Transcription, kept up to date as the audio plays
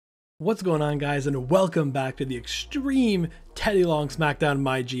What's going on, guys, and welcome back to the Extreme Teddy Long Smackdown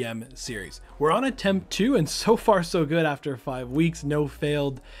MyGM series. We're on attempt 2, and so far so good after 5 weeks. No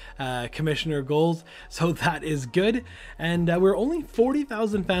failed commissioner goals, so that is good. And we're only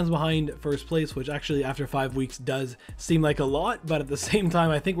 40,000 fans behind first place, which actually after 5 weeks does seem like a lot, but at the same time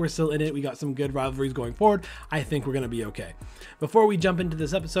I think we're still in it. We got some good rivalries going forward. I think we're going to be okay. Before we jump into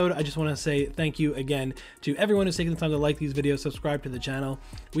this episode, I just want to say thank you again to everyone who's taken the time to like these videos, subscribe to the channel.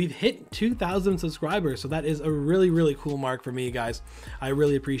 We've hit 2,000 subscribers, so that is a really cool mark for me, guys. I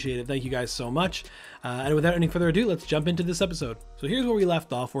really appreciate it. Thank you guys so much. And without any further ado, let's jump into this episode. So here's where we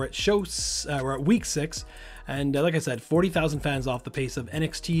left off. We're at week 6, and like I said, 40,000 fans off the pace of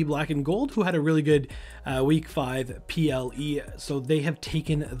NXT Black and Gold, who had a really good week 5 PLE. So they have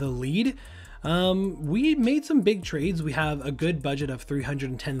taken the lead. We made some big trades. We have a good budget of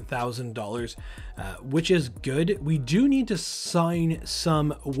 $310,000, which is good. We do need to sign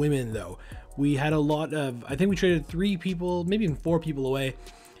some women though. We had a lot of, I think we traded 3 people, maybe even 4 people away,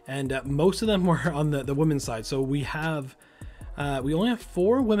 and most of them were on the women's side. So we have, we only have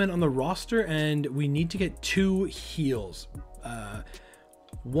 4 women on the roster, and we need to get 2 heels.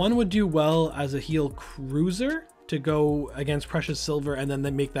 One would do well as a heel cruiser to go against Precious Silver, and then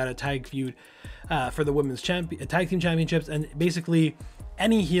they make that a tag feud for the women's tag team championships. And basically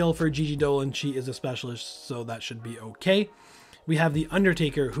any heel for Gigi Dolan, she is a specialist, so that should be okay. We have the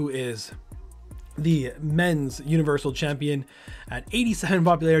Undertaker, who is the men's universal champion at 87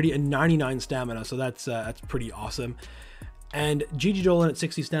 popularity and 99 stamina, so that's pretty awesome. And Gigi Dolan at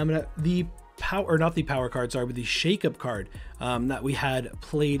 60 stamina. The power, not the power card, sorry, but the shake-up card that we had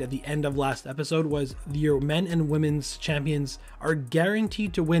played at the end of last episode was your men and women's champions are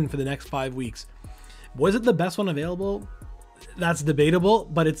guaranteed to win for the next 5 weeks. Was it the best one available? That's debatable,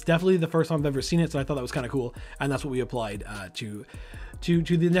 but it's definitely the first time I've ever seen it, so I thought that was kind of cool, and that's what we applied to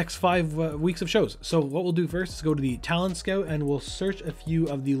the next 5 weeks of shows. So what we'll do first is go to the talent scout, and we'll search a few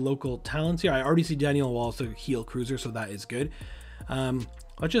of the local talents here. I already see Daniel Walls, so heel cruiser, so that is good.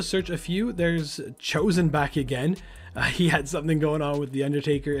 Let's just search a few. There's Chosen back again. He had something going on with the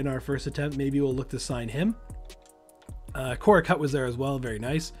Undertaker in our first attempt. Maybe we'll look to sign him. Cora Cut was there as well. Very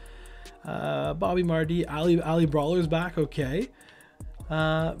nice. Bobby Marty, Ali Brawler's back. Okay.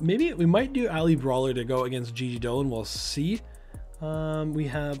 Maybe we might do Ali Brawler to go against Gigi Dolan. We'll see. We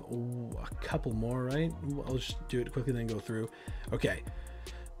have a couple more, right? I'll just do it quickly, then go through. Okay.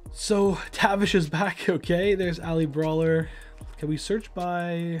 So Tavish is back. Okay. There's Ali Brawler. Can we search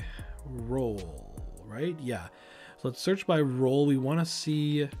by role, right? Yeah. So let's search by role. We want to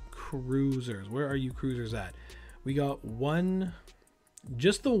see cruisers. Where are you cruisers at? We got one,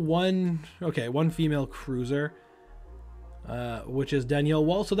 just the one, okay, one female cruiser, which is Danielle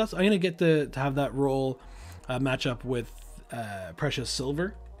Wall. So that's, I'm going to get to have that role match up with Precious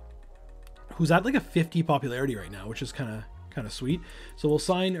Silver, who's at like a 50 popularity right now, which is kind of sweet. So we'll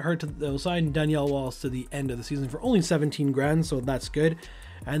sign her to, we'll sign Danielle Walls to the end of the season for only 17 grand, so that's good.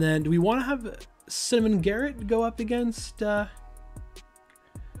 And then do we want to have Cinnamon Garrett go up against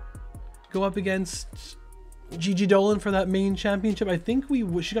Gigi Dolan for that main championship? I think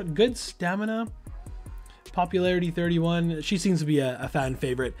she got good stamina, popularity 31. She seems to be a fan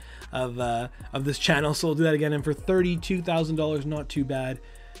favorite of this channel, so we'll do that again. And for $32,000, not too bad.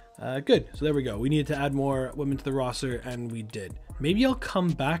 Good. So there we go. We needed to add more women to the roster, and we did. Maybe I'll come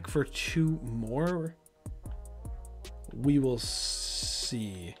back for 2 more. We will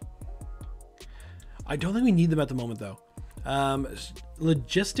see. I don't think we need them at the moment, though.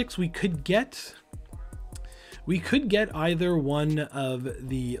 Logistics, we could get either one of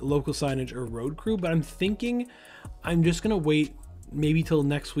the local signage or road crew, but I'm thinking I'm just gonna wait maybe till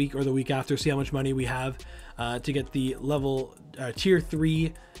next week or the week after, see how much money we have to get the level tier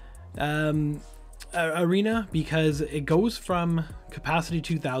 3 arena, because it goes from capacity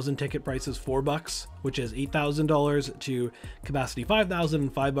 2,000, ticket price is $4, which is $8,000, to capacity 5,000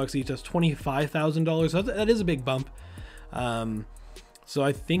 and $5 each. That's $25,000. So that is a big bump. So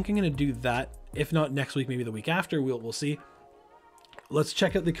I think I'm gonna do that. If not next week, maybe the week after. We'll see. Let's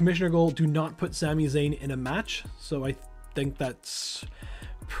check out the commissioner goal. Do not put Sami Zayn in a match. So I think that's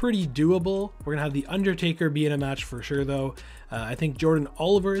pretty doable. We're gonna have the Undertaker be in a match for sure, though. I think Jordan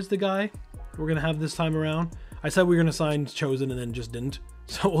Oliver is the guy we're gonna have this time around. I said we were gonna sign Chosen and then just didn't,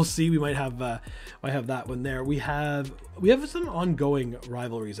 so we'll see. We might have that one there. We have some ongoing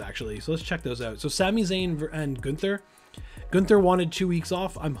rivalries actually, so let's check those out. So Sami Zayn and Gunther wanted 2 weeks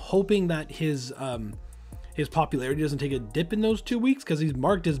off. I'm hoping that his popularity doesn't take a dip in those 2 weeks, because he's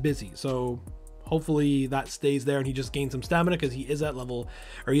marked as busy, so Hopefully that stays there and he just gains some stamina, because he is at level,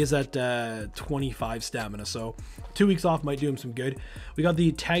 or he is at 25 stamina. So 2 weeks off might do him some good. We got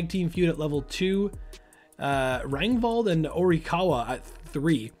the tag team feud at level 2, Rangvald and Orikawa at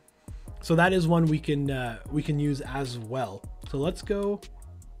 3. So that is one we can use as well. So let's go.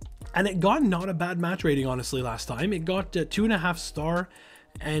 And it got not a bad match rating, honestly, last time. It got 2.5 star,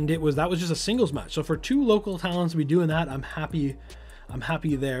 and that was just a singles match. So for 2 local talents to be doing that, I'm happy. I'm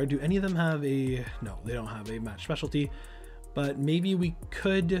happy there. Do any of them have a... No, they don't have a match specialty, but maybe we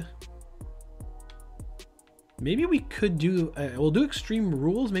could... Maybe we could do... we'll do Extreme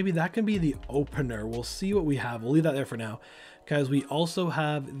Rules. Maybe that can be the opener. We'll see what we have. We'll leave that there for now, because we also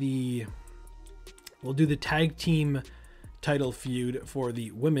have the... We'll do the tag team title feud for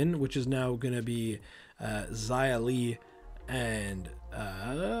the women, which is now going to be Xia Li and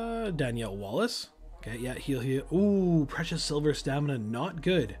Danielle Wallace. Okay, yeah, heal. Ooh, precious silver stamina, not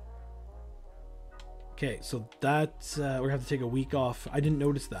good. Okay, so that's we're gonna have to take a week off. I didn't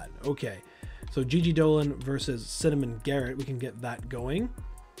notice that. Okay, so Gigi Dolan versus Cinnamon Garrett, we can get that going.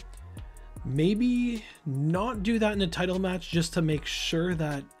 Maybe not do that in a title match, just to make sure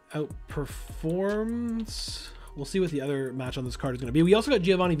that outperforms. We'll see what the other match on this card is going to be. We also got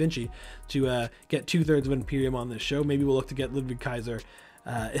Giovanni Vinci to get 2/3 of Imperium on this show. Maybe we'll look to get Ludwig Kaiser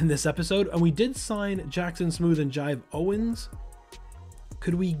in this episode. And we did sign Jackson Smooth and Jive Owens.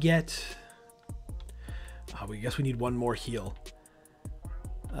 Could we get... we guess we need one more heel.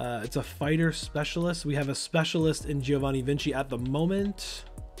 It's a fighter specialist. We have a specialist in Giovanni Vinci at the moment.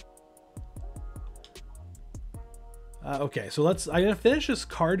 Okay, so I'm gonna finish this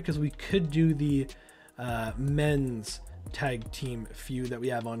card, because we could do the men's tag team feud that we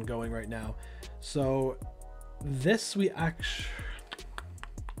have ongoing right now. So this, we actually...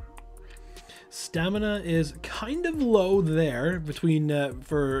 Stamina is kind of low there between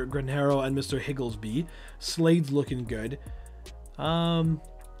for Granero and Mr. Higglesby. Slade's looking good.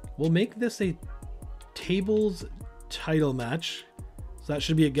 We'll make this a tables title match, so that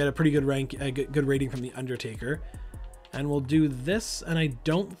should be get a pretty good rank, a good rating from the Undertaker. And we'll do this, and I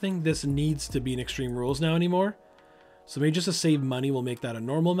don't think this needs to be an Extreme Rules now anymore. So maybe just to save money, we'll make that a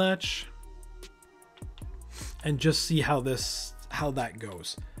normal match and just see how that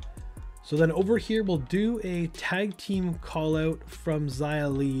goes. So then over here, we'll do a tag team call out from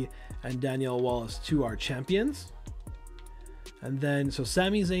Xia Li and Danielle Wallace to our champions. And then, so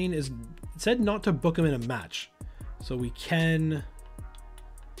Sami Zayn is said not to book him in a match. So we can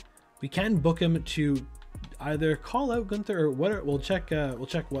book him to either call out Gunther or what. We'll check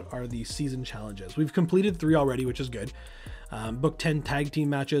what are the season challenges. We've completed 3 already, which is good. Book 10 tag team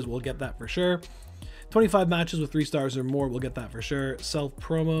matches, we'll get that for sure. 25 matches with 3 stars or more, we'll get that for sure. Self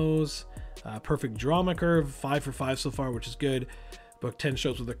promos, perfect drama curve, 5 for 5 so far, which is good. Book 10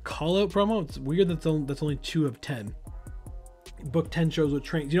 shows with a call out promo. It's weird that's only 2 of 10. Book 10 shows with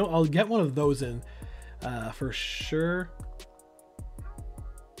trains. You know, I'll get one of those in for sure.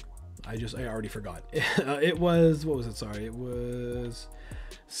 I already forgot. It was, what was it? Sorry, it was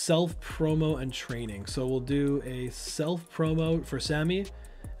self promo and training. So we'll do a self promo for Sammy,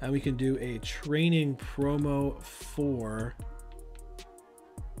 and we can do a training promo for...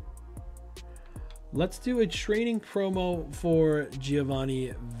 Let's do a training promo for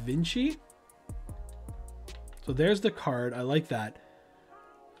Giovanni Vinci. So there's the card. I like that.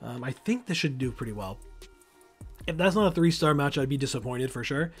 I think this should do pretty well. If that's not a 3-star match, I'd be disappointed for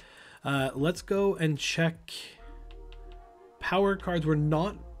sure. Let's go and check power cards. We're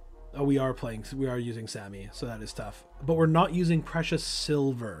not... Oh, we are using Sammy, so that is tough. But we're not using Precious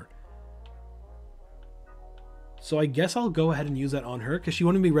Silver. So I guess I'll go ahead and use that on her, because she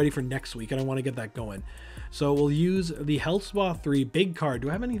wanted to be ready for next week, and I want to get that going. So we'll use the Health Spa 3 big card. Do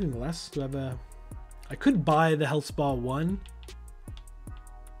I have anything less? Do I have a... I could buy the Health Spa 1.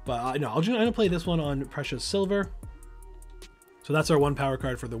 But no, I'm going to play this one on Precious Silver. So that's our 1 power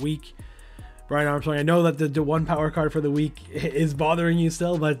card for the week. Brian Armstrong, I know that the 1 power card for the week is bothering you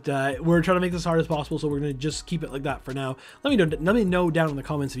still, but we're trying to make this as hard as possible, so we're going to just keep it like that for now. Let me know down in the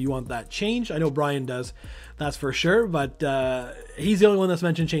comments if you want that changed. I know Brian does, that's for sure, but he's the only one that's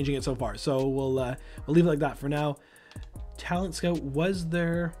mentioned changing it so far. So we'll leave it like that for now. Talent Scout, was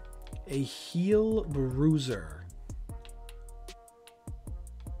there a heel bruiser?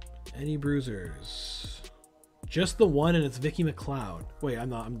 Any bruisers? Just the one, and it's Vicky McLeod. Wait,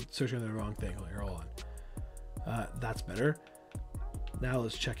 I'm searching on the wrong thing. Hold on. That's better. Now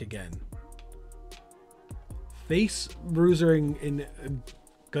let's check again. Face bruiser in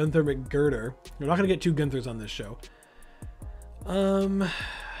Gunther McGirder. We're not gonna get 2 Gunthers on this show.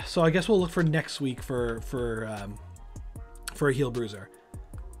 So I guess we'll look for next week for a heel bruiser.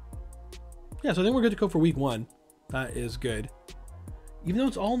 Yeah, so I think we're good to go for week 1. That is good. Even though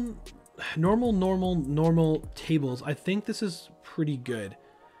it's all normal tables, I think this is pretty good.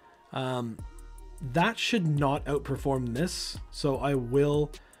 That should not outperform this, so I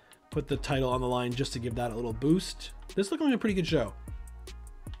will put the title on the line just to give that a little boost. This looked like a pretty good show.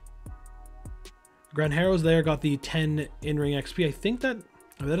 Granjero's there, got the 10 in-ring XP. I think that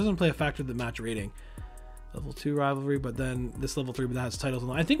doesn't play a factor in the match rating. Level 2 rivalry, but then this level 3, but that has titles on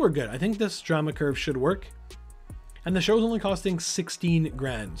the line. I think we're good. I think this drama curve should work. And the show's only costing 16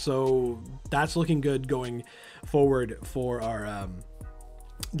 grand, so that's looking good going forward for our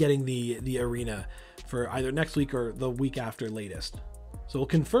getting the arena for either next week or the week after latest. So we'll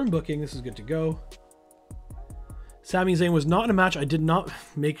confirm booking. This is good to go. Sami Zayn was not in a match. I did not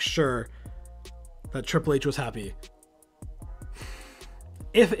make sure that Triple H was happy.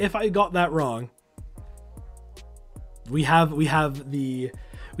 If I got that wrong, we have what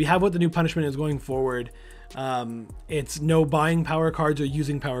the new punishment is going forward. It's no buying power cards or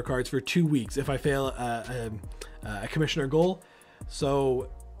using power cards for 2 weeks if I fail a commissioner goal.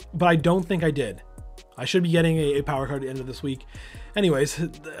 So, but I don't think I did. I should be getting a power card at the end of this week. Anyways,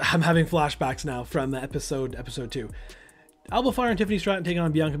 I'm having flashbacks now from episode 2. Alba Fire and Tiffany Stratton taking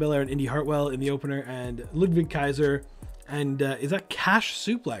on Bianca Belair and Indy Hartwell in the opener, and Ludwig Kaiser and is that Cash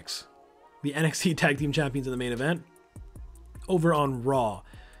Suplex, the NXT Tag Team Champions in the main event. Over on Raw,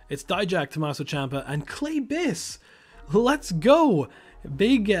 it's Dijak, Tommaso Ciampa, and Clay Biss. Let's go!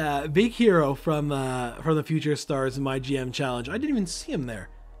 Big hero from the Future Stars in MyGM Challenge. I didn't even see him there.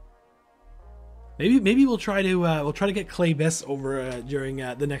 Maybe we'll try to get Clay Biss over during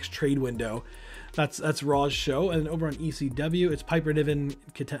the next trade window. That's Raw's show. And over on ECW, it's Piper Niven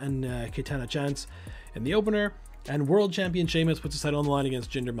and Kitana Chance in the opener, and World Champion Sheamus puts his title on the line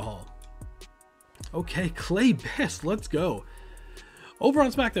against Jinder Mahal. Okay, Clay Biss, let's go. Over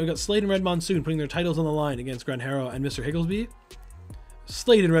on SmackDown, we got Slade and Red Monsoon putting their titles on the line against Granjero and Mr. Higglesby.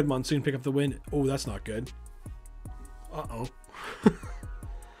 Slade and Red Monsoon pick up the win. Oh, that's not good. Uh-oh.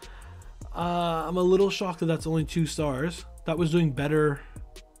 I'm a little shocked that that's only 2 stars. That was doing better.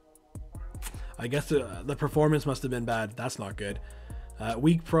 I guess the performance must have been bad. That's not good.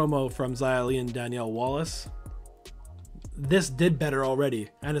 Weak promo from Xia Li and Danielle Wallace. This did better already,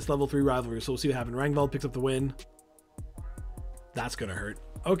 and it's level 3 rivalry, so we'll see what happens. Rangvald picks up the win. That's gonna hurt.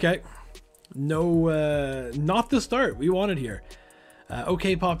 Okay. No, not the start we wanted here.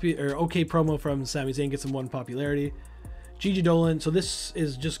 Okay promo from Sami Zayn gets him 1 popularity. Gigi Dolan. So this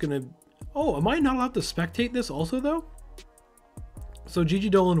is just gonna. Oh, am I not allowed to spectate this also though? So Gigi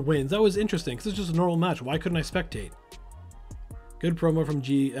Dolan wins. That was interesting because it's just a normal match. Why couldn't I spectate? Good promo from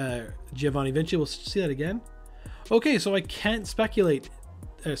Giovanni Vinci. We'll see that again. Okay, so I can't spectate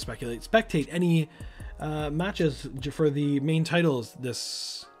any matches for the main titles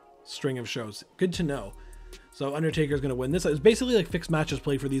this string of shows. Good to know. So Undertaker's going to win this. It's basically like fixed matches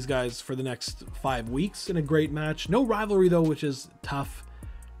played for these guys for the next 5 weeks in a great match. No rivalry though, which is tough.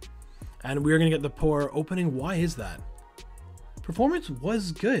 And we're going to get the poor opening. Why is that? Performance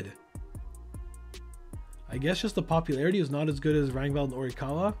was good. I guess just the popularity is not as good as Rangvald and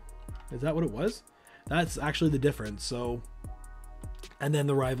Orikawa. Is that what it was? That's actually the difference. So, and then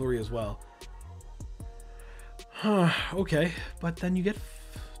the rivalry as well. Okay, but then you get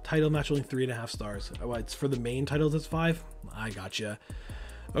title match only 3.5 stars. Oh, it's for the main titles. It's 5. I gotcha.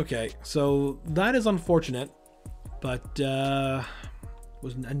 Okay, so that is unfortunate, but no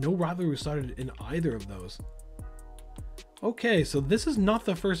rivalry started in either of those. Okay, so this is not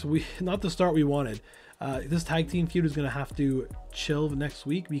the start we wanted. This tag team feud is going to have to chill next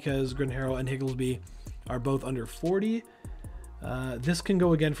week because Granjero and Higglesby are both under 40. This can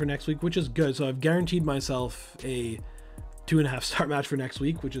go again for next week, which is good. So I've guaranteed myself a 2.5 star match for next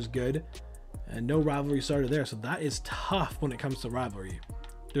week, which is good. And no rivalry started there, so that is tough when it comes to rivalry.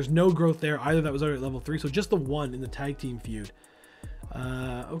 There's no growth there either. That was already at level 3, so just the 1 in the tag team feud.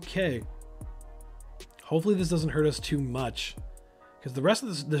 Okay. Hopefully this doesn't hurt us too much, because the rest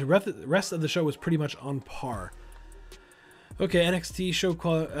of the show was pretty much on par. Okay, NXT show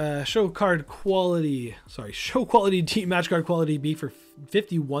quality D match card quality B for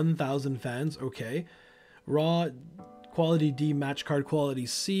 51,000 fans. Okay, Raw quality D match card quality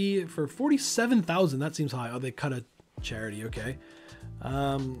C for 47,000. That seems high. Oh, they cut a charity. Okay,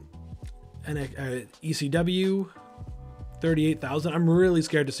 and ECW 38,000. I'm really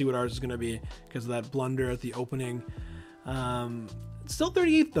scared to see what ours is going to be because of that blunder at the opening. It's still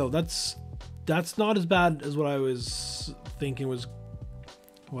 38 though. That's not as bad as what I was thinking was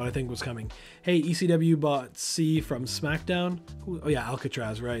what I think was coming. Hey, ECW bought C from Smackdown. Oh yeah,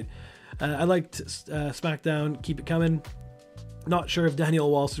 Alcatraz, right. I liked Smackdown. Keep it coming. Not sure if Daniel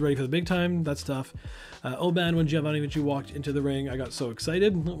Wallace is ready for the big time. That's tough. Oban, when Giovanni Vinci walked into the ring, I got so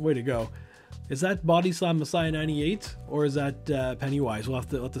excited. Way to go. Is that Body Slam Messiah 98 or is that Pennywise? We'll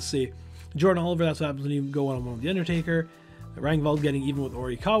have to see. Jordan Oliver, that's what happens when you go one-on-one with The Undertaker. Rangvald getting even with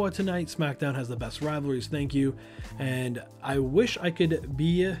Orikawa tonight. Smackdown has the best rivalries, thank you. And I wish I could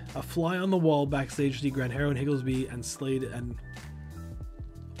be a fly on the wall backstage to see Grant Harrow and Higglesby and Slade and...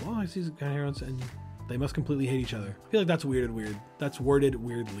 Well, I see Grant Harrow and they must completely hate each other. I feel like that's weird. That's worded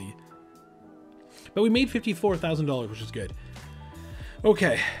weirdly. But we made $54,000, which is good.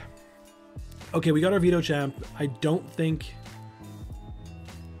 Okay. Okay, we got our veto champ. I don't think...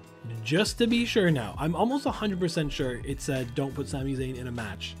 Just to be sure now, I'm almost 100% sure it said don't put Sami Zayn in a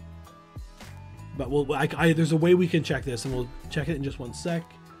match. But there's a way we can check this, and we'll check it in just one sec.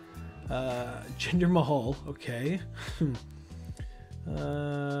 Jinder Mahal, okay.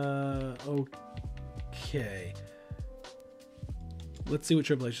 Okay. Let's see what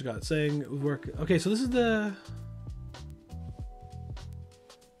Triple H has got saying. It would work. Okay, so this is the...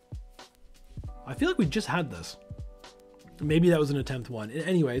 I feel like we just had this. Maybe that was an attempt one.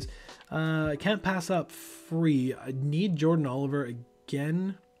 Anyways, can't pass up free. I need Jordan Oliver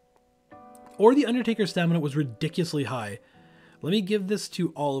again. Or the Undertaker stamina was ridiculously high. Let me give this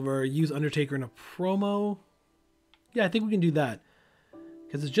to Oliver. Use Undertaker in a promo. Yeah, I think we can do that.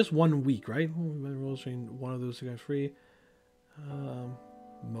 Because it's just 1 week, right? One of those two guys free.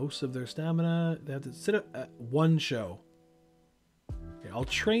 Most of their stamina. They have to sit at one show. Okay, I'll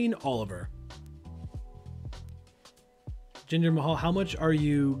train Oliver. Jinder Mahal, how much are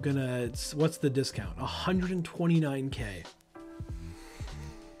you gonna... What's the discount? 129k.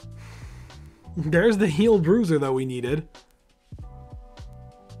 There's the heel bruiser that we needed.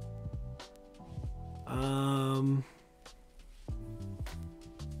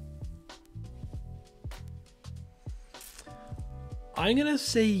 I'm gonna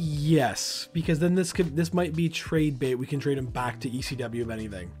say yes, because then this might be trade bait. We can trade him back to ECW if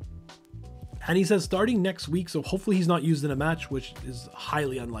anything. And he says starting next week, so hopefully he's not used in a match, which is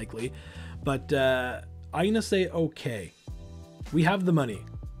highly unlikely. But I'm gonna say okay. We have the money.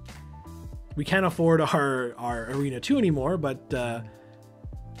 We can't afford our Arena 2 anymore, but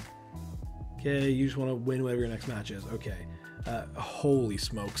okay, you just want to win whatever your next match is. Okay. Holy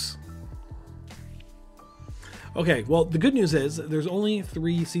smokes. Okay, well, the good news is there's only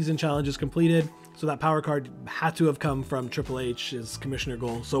 3 season challenges completed, so that power card had to have come from Triple H's commissioner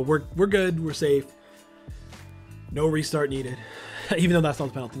goal. So we're good, we're safe. No restart needed, even though that's not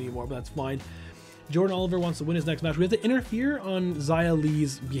the penalty anymore, but that's fine. Jordan Oliver wants to win his next match. We have to interfere on Xia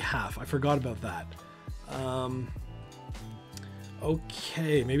Li's behalf. I forgot about that.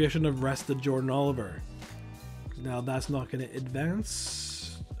 Okay, maybe I shouldn't have rested Jordan Oliver. Now that's not going to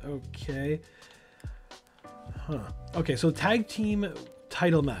advance. Okay. Huh. Okay, so tag team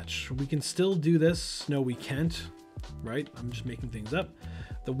title match. We can still do this. No, we can't. Right? I'm just making things up.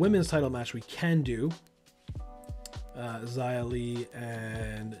 The women's title match we can do. Xia Li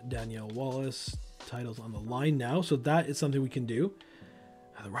and Danielle Wallace. Titles on the line now. So that is something we can do.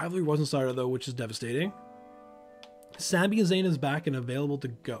 The rivalry wasn't started though, which is devastating. Sami Zayn is back and available to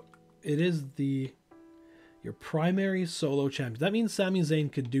go. It is your primary solo champion. That means Sami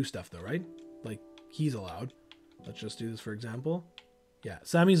Zayn could do stuff though, right? Like he's allowed. Let's just do this for example. Yeah,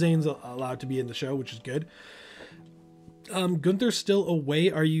 Sami Zayn's allowed to be in the show, which is good. Gunther's still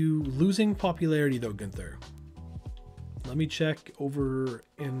away. Are you losing popularity though, Gunther? Let me check over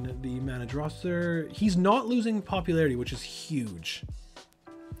in the managed roster. He's not losing popularity, which is huge.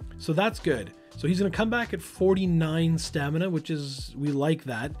 So that's good. So he's going to come back at 49 stamina, which is, we like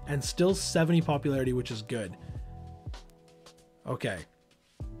that, and still 70 popularity, which is good. Okay.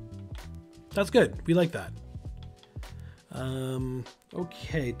 That's good. We like that.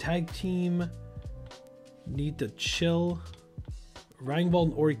 Okay, tag team need to chill. Rangvald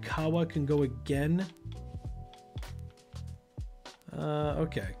and Orikawa can go again.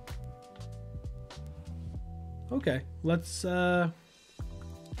 Okay. Okay, let's,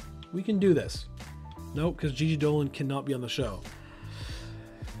 we can do this. Nope, because Gigi Dolan cannot be on the show.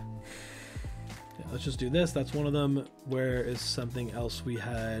 Yeah, let's just do this. That's one of them. Where is something else we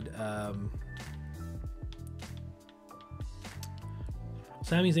had?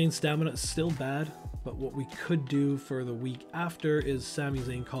 Sami Zayn's stamina is still bad, but what we could do for the week after is Sami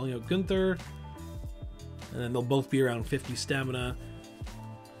Zayn calling out Gunther, and then they'll both be around 50 stamina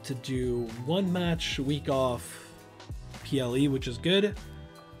to do one match, week off, PLE, which is good.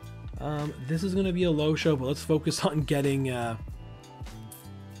 This is going to be a low show, but let's focus on getting the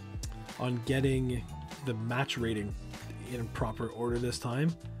match rating in proper order this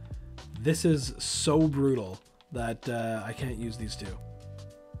time. This is so brutal. that I can't use these two.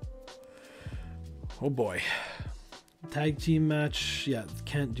 Oh boy. Tag team match. Yeah,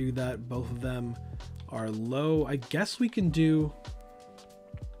 can't do that. Both of them are low. I guess we can do...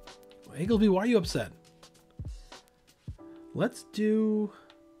 Higgleby, why are you upset? Let's do...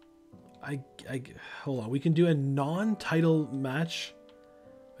 Hold on. We can do a non-title match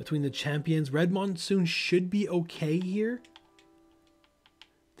between the champions. Red Monsoon should be okay here.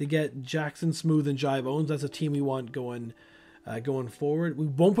 To get Jackson, Smooth, and Jive Owens. That's a team we want going forward. We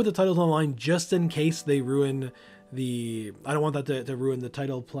won't put the titles on the line just in case they ruin the... I don't want that to ruin the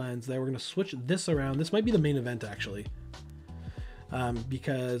title plans there. We're going to switch this around. This might be the main event, actually.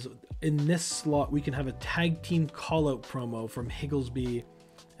 Because in this slot, we can have a tag team call-out promo from Higgleby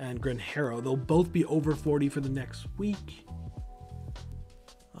and Granjero. They'll both be over 40 for the next week.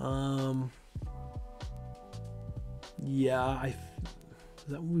 Yeah, is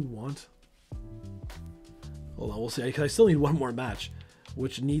that what we want? Hold on, we'll see. Because I still need one more match,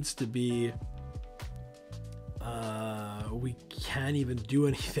 which needs to be... we can't even do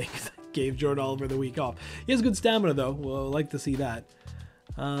anything because I gave Jordan Oliver the week off. He has good stamina, though. Well, I'd like to see that.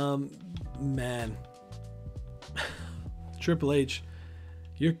 Man. Triple H,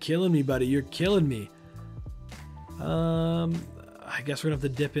 you're killing me, buddy. You're killing me. I guess we're gonna have to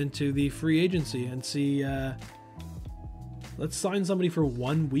dip into the free agency and see. Let's sign somebody for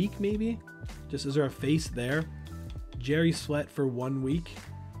 1 week, maybe. Just is there a face there? Jerry Sweat for 1 week.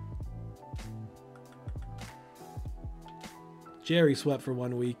 Jerry Sweat for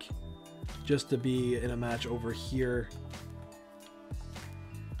 1 week, just to be in a match over here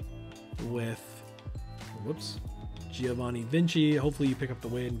with, whoops, Giovanni Vinci. Hopefully you pick up the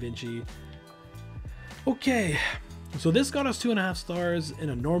win, Vinci. Okay, so this got us 2.5 stars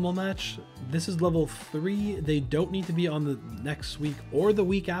in a normal match. This is level 3. They don't need to be on the next week or the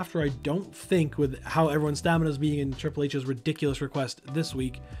week after, I don't think, with how everyone's stamina is being in Triple H's ridiculous request this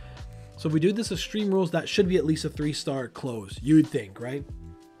week. So if we do this as Stream Rules, that should be at least a 3-star close, you'd think, right?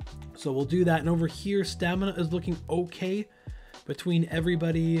 So we'll do that. And over here, stamina is looking okay between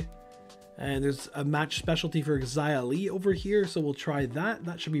everybody. And there's a match specialty for Xia Li over here, so we'll try that.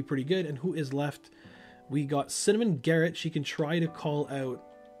 That should be pretty good. And who is left? We got Cinnamon Garrett. She can try to call out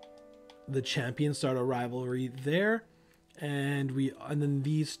the champion, start a rivalry there. And then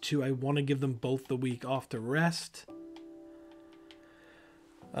these two, I want to give them both the week off to rest.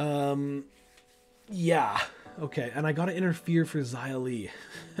 Yeah, okay, and I gotta interfere for Xia Li.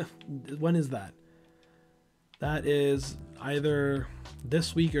 When is that? That is either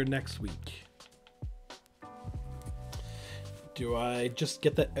this week or next week. Do I just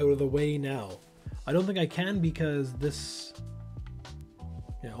get that out of the way now? I don't think I can because this...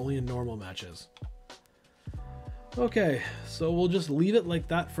 Yeah, only in normal matches. Okay, so we'll just leave it like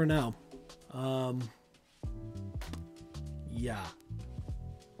that for now.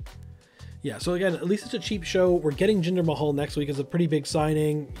 Yeah, so again, at least it's a cheap show. We're getting Jinder Mahal next week. It's a pretty big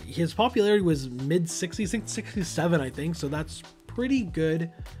signing. His popularity was mid-60s, 67, I think, so that's pretty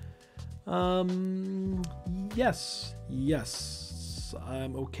good. Yes,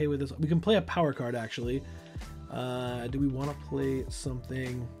 I'm okay with this. We can play a power card, actually. Do we want to play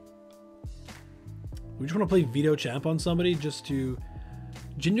something? We just want to play Veto Champ on somebody just to...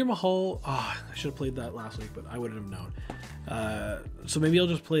 Jinder Mahal... I should have played that last week, but I wouldn't have known. So maybe I'll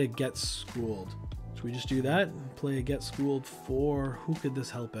just play a Get Schooled. Should we just do that? Play a Get Schooled for... Who could this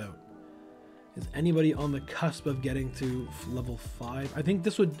help out? Is anybody on the cusp of getting to level 5? I think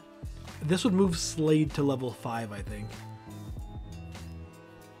this would move Slade to level 5, I think.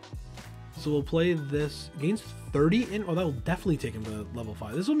 So we'll play this. Gains 30 in... Oh, that'll definitely take him to level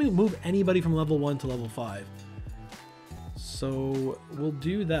 5. This will move anybody from level 1 to level 5. So we'll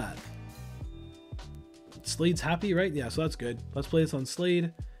do that. Slade's happy, right? Yeah, so that's good. Let's play this on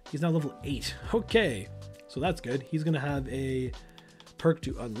Slade. He's now level 8. Okay, so that's good. He's going to have a perk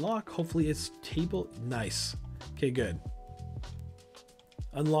to unlock. Hopefully it's table. Nice. Okay, good.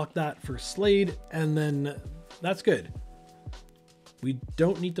 Unlock that for Slade, and then that's good. We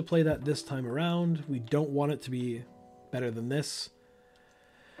don't need to play that this time around. We don't want it to be better than this.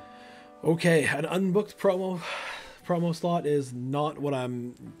 Okay, an unbooked promo slot is not what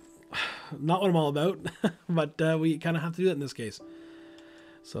I'm all about, but we kind of have to do that in this case.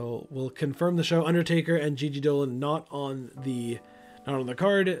 So we'll confirm the show. Undertaker and Gigi Dolan not on the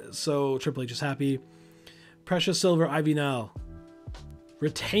card, so Triple H is happy. Precious Silver, Ivy Nile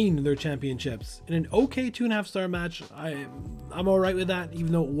retain their championships in an okay 2.5 star match. I'm all right with that,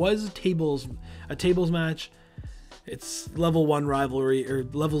 even though it was a tables match. It's level 1 rivalry or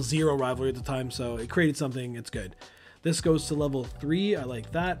level 0 rivalry at the time, so it created something. It's good. This goes to level 3. I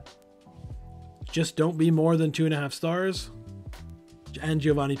like that. Just don't be more than 2.5 stars. And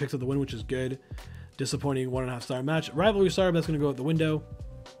Giovanni picks up the win, which is good. Disappointing 1.5 star match. Rivalry star, but that's going to go out the window.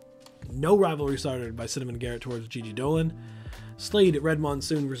 No rivalry started by Cinnamon Garrett towards Gigi Dolan. Slade, Red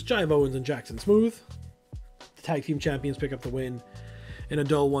Monsoon versus Jive Owens and Jackson Smooth. The tag team champions pick up the win in a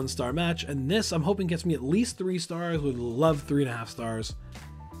dull 1-star match. And this, I'm hoping, gets me at least 3 stars. Would love 3.5 stars.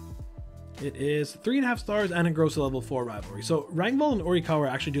 It is 3.5 stars and a gross level 4 rivalry. So Rangval and Orikawa are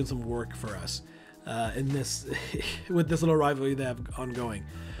actually doing some work for us in this with this little rivalry they have ongoing.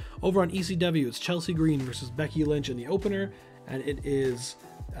 Over on ECW, it's Chelsea Green versus Becky Lynch in the opener, and it is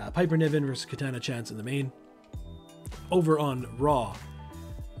Piper Niven versus Katana Chance in the main. Over on Raw,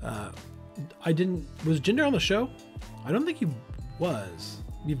 was Jinder on the show? I don't think he was.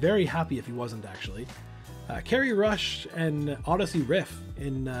 I'd be very happy if he wasn't, actually. Kerry Rush and Odyssey Riff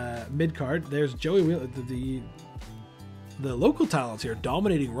in mid-card. There's Joey Wheeler, the local talents here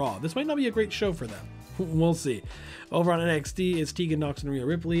dominating Raw. This might not be a great show for them. We'll see. Over on NXT, it's Tegan Nox and Rhea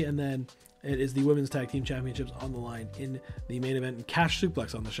Ripley, and then it is the Women's Tag Team Championships on the line in the main event, and Cash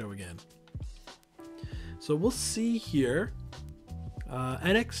Suplex on the show again. So we'll see here.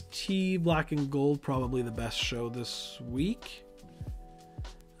 NXT Black and Gold, probably the best show this week.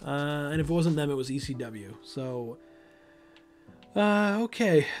 And if it wasn't them, it was ECW. So,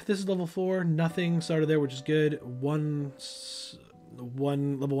 okay, this is level 4. Nothing started there, which is good. One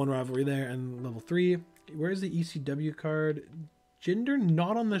level 1 rivalry there, and level 3. Where's the ECW card? Jinder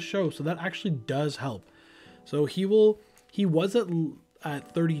not on the show, so that actually does help. So he was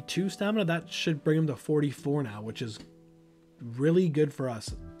at 32 stamina. That should bring him to 44 now, which is really good for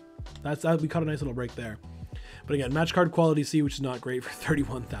us. We caught a nice little break there. But again, match card quality C, which is not great for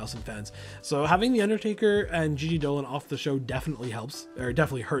 31,000 fans. So having The Undertaker and Gigi Dolan off the show definitely helps, or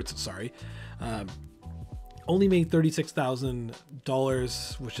definitely hurts, sorry. Only made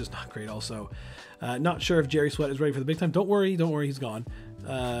 $36,000, which is not great also. Not sure if Jerry Sweat is ready for the big time. Don't worry, he's gone.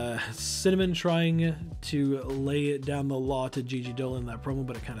 Cinnamon trying to lay down the law to Gigi Dolan in that promo,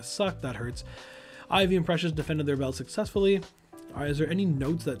 but it kind of sucked. That hurts. Ivy and Precious defended their belt successfully. Is there any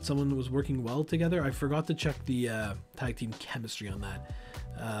notes that someone was working well together? I forgot to check the tag team chemistry on that.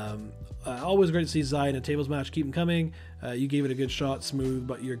 Always great to see Zai in a tables match. Keep them coming. You gave it a good shot. Smooth,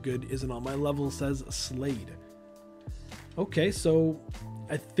 but your good isn't on my level, says Slade. Okay, so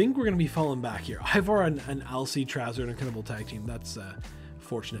I think we're going to be falling back here. Ivar and Alcy Trouser in a Incredible Tag Team. That's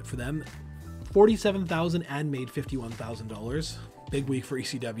fortunate for them. 47,000 and made $51,000. Big week for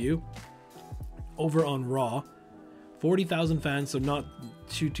ECW. Over on Raw, 40,000 fans, so not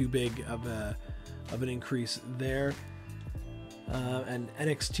too big of an increase there. And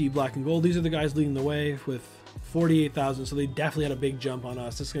NXT Black and Gold, these are the guys leading the way with 48,000, so they definitely had a big jump on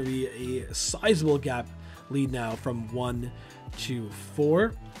us. This is going to be a sizable gap lead now from 1 to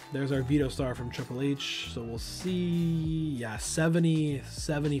 4. There's our Veto Star from Triple H, so we'll see, yeah,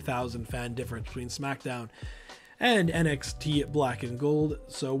 70,000 fan difference between Smackdown and NXT Black and Gold,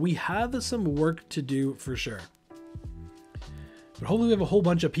 so we have some work to do for sure. But hopefully we have a whole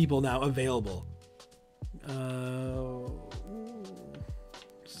bunch of people now available.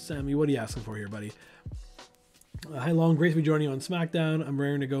 Sammy, what are you asking for here, buddy? Hi, Long. Great to be joining you on SmackDown. I'm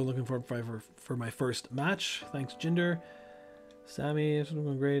raring to go, looking forward for my first match. Thanks, Jinder. Sammy, it's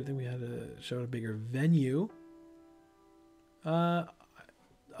going great. I think we had to show a bigger venue. I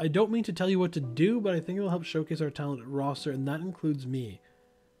don't mean to tell you what to do, but I think it will help showcase our talented roster, and that includes me.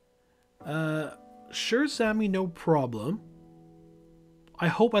 Sure, Sammy, no problem. I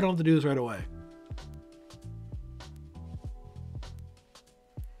hope I don't have to do this right away.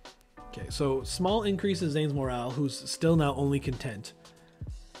 Okay, so small increases Zayn's morale, who's still now only content.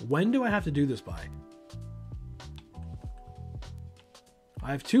 When do I have to do this by?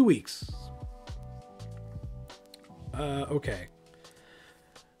 I have 2 weeks. Okay.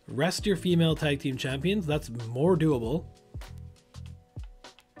 Rest your female tag team champions. That's more doable.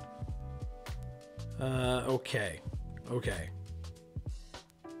 Okay.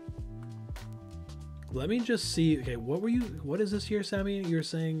 Let me just see. Okay, what is this here, Sammy? You're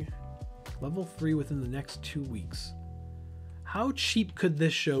saying level 3 within the next 2 weeks. How cheap could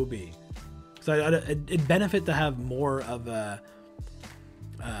this show be? Because it'd benefit to have more of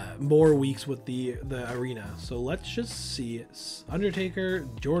more weeks with the arena. So let's just see. Undertaker,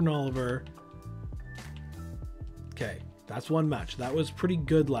 Jordan Oliver. Okay, that's one match. That was pretty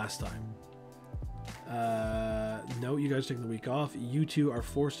good last time. No, you guys taking the week off. You two are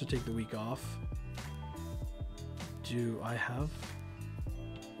forced to take the week off. Do I have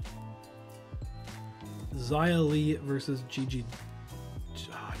Xia Li versus Gigi?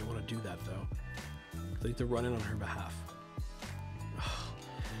 I don't want to do that though. I need to run in on her behalf.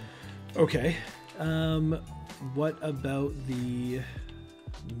 Okay, What about the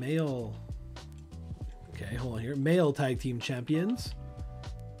male? Okay, hold on here. Male tag team champions.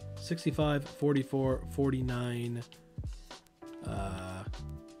 65, 44, 49.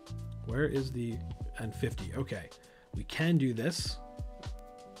 Where is the... and 50. Okay. We can do this.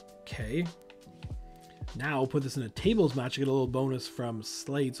 Okay. Now put this in a tables match to get a little bonus from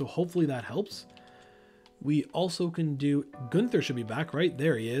Slade. So hopefully that helps. We also can do... Gunther should be back, right?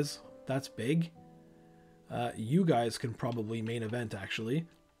 There he is. That's big. You guys can probably main event, actually.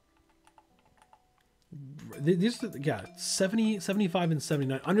 These, yeah, 70, 75, and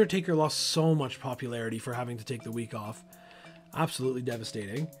 79. Undertaker lost so much popularity for having to take the week off. Absolutely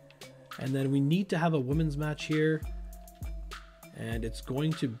devastating. And then we need to have a women's match here. And it's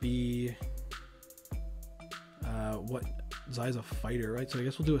going to be... what... Zai's a fighter, right? So I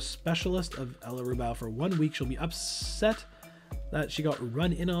guess we'll do a specialist of Ella Rubao for 1 week. She'll be upset that she got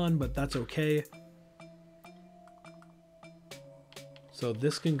run in on, but that's okay. So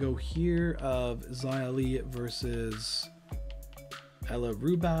this can go here of Zai Ali versus Ella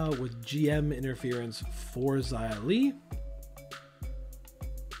Rubao with GM interference for Zai Ali.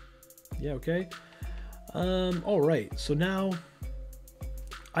 Yeah, okay. All right, so now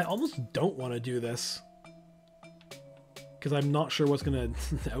I almost don't want to do this because I'm not sure what's going to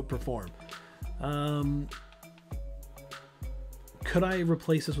outperform. Could I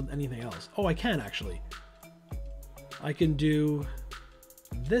replace this with anything else? Oh, I can actually. I can do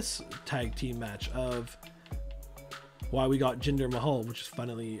this tag team match of why we got Jinder Mahal, which is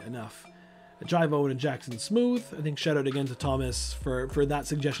funnily enough. Jive Owen and Jackson Smooth. I think shout out again to Thomas for that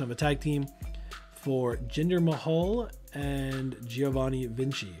suggestion of a tag team for Jinder Mahal and Giovanni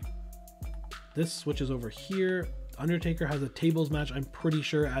Vinci. This switches over here. Undertaker has a tables match, I'm pretty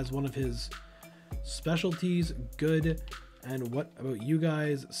sure, as one of his specialties. Good. And what about you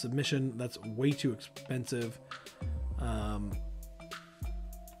guys? Submission, that's way too expensive.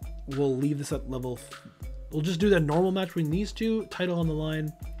 We'll leave this at level... We'll just do the normal match between these two. Title on the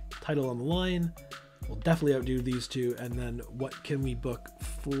line. Title on the line. We'll definitely outdo these two. And then what can we book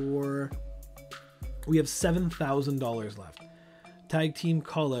for... We have $7,000 left. Tag team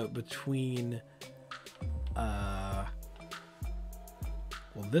call out between...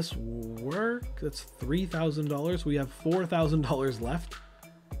 Will this work? That's $3,000. We have $4,000 left.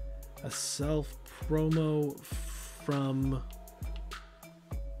 A self promo from...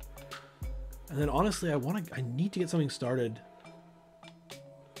 And then honestly, I need to get something started.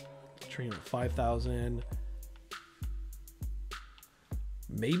 Training at 5,000.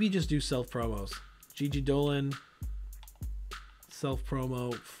 Maybe just do self promos. Gigi Dolan. Self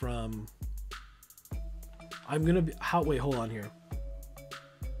promo from... I'm gonna be... Wait, hold on here.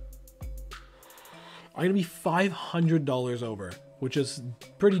 I'm gonna be $500 over, which is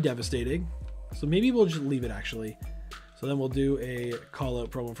pretty devastating. So maybe we'll just leave it actually. So then we'll do a call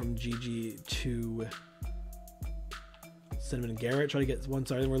out promo from Gigi to Cinnamon and Garrett. Try to get one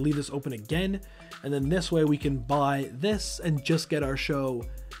side. Then we'll leave this open again. And then this way we can buy this and just get our show.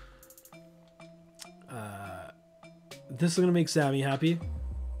 This is gonna make Sammy happy.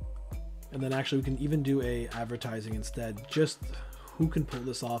 And then actually we can even do a advertising instead. Just who can pull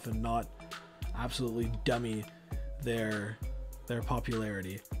this off and not absolutely dummy their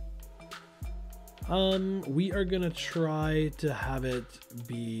popularity. We are gonna try to have it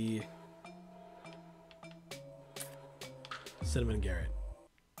be Cinnamon Garrett.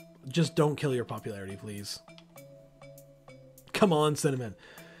 Just don't kill your popularity, please. Come on, Cinnamon.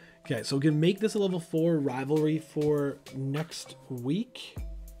 Okay, so we can make this a level 4 rivalry for next week.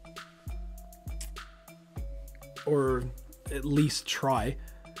 Or at least try.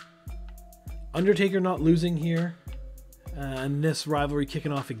 Undertaker not losing here. And this rivalry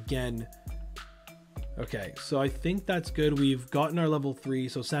kicking off again. Okay, so I think that's good. We've gotten our level 3,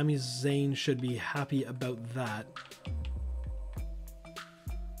 so Sami Zayn should be happy about that.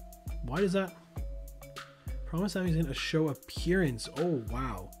 Why does that... Promise Sami Zayn a show appearance. Oh,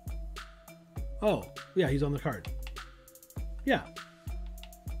 wow. Oh, yeah, he's on the card. Yeah.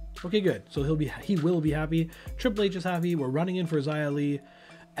 Okay, good. So he will be happy. Triple H is happy. We're running in for Zia Lee.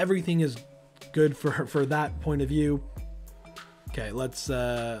 Everything is good for that point of view. Okay, let's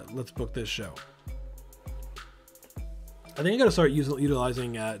book this show. I think I gotta start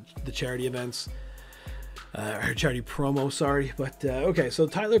utilizing the charity events, or charity promo. Sorry, but okay. So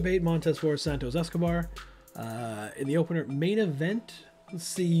Tyler Bate, Montez Ford, Santos Escobar in the opener. Main event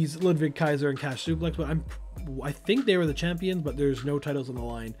sees Ludwig Kaiser and Cash Suplex, but I think they were the champions, but there's no titles on the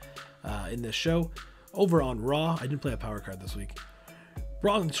line in this show. Over on Raw, I didn't play a power card this week.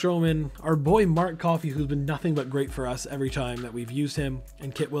 Braun Strowman, our boy Mark Coffey, who's been nothing but great for us every time that we've used him,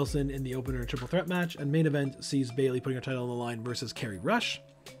 and Kit Wilson in the opener triple threat match. And main event sees Bayley putting her title on the line versus Kerry Rush.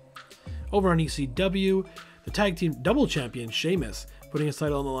 Over on ECW, the tag team double champion Sheamus putting his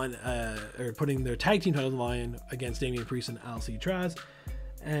title on the line, or putting their tag team title on the line against Damian Priest and Alcatraz.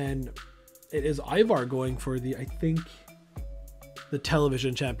 And it is Ivar going for the, I think, the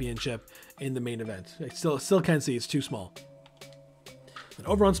television championship in the main event. I still can't see, it's too small. And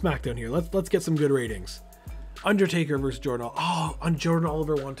over on Smackdown here, let's get some good ratings. Undertaker versus Jordan Oliver. Oh, Jordan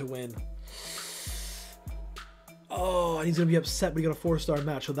Oliver want to win. Oh, and he's gonna be upset we got a 4-star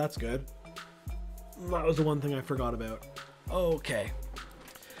match, so that's good. That was the one thing I forgot about. Okay.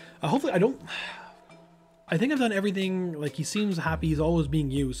 Hopefully I think I've done everything. Like, he seems happy, he's always being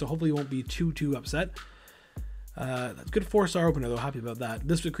used, so hopefully he won't be too upset. That's good 4-star opener though, happy about that.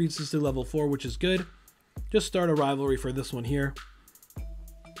 This increases to level 4, which is good. Just start a rivalry for this one here.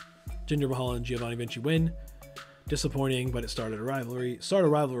 Jinder Mahal and Giovanni Vinci win. Disappointing, but it started a rivalry. Start a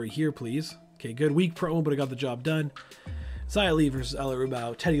rivalry here, please. Okay, good. Weak promo, but it got the job done. Xia Li versus Ella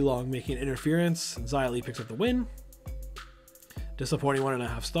Rubao. Teddy Long making an interference. And Xia Li picks up the win. Disappointing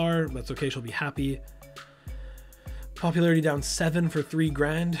 1.5 star. That's okay, she'll be happy. Popularity down 7 for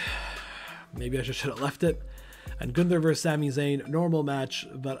 $3,000. Maybe I should have left it. And Gunther versus Sami Zayn, normal match,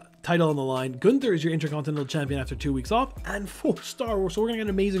 but title on the line. Gunther is your Intercontinental Champion after 2 weeks off, and 4-star, so we're gonna get an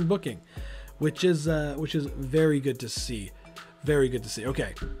amazing booking, which is very good to see. Very good to see.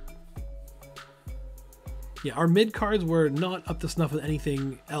 Okay. Yeah, our mid cards were not up to snuff with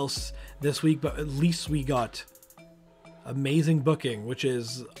anything else this week, but at least we got amazing booking, which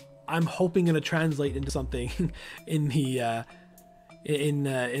is, I'm hoping, gonna translate into something in the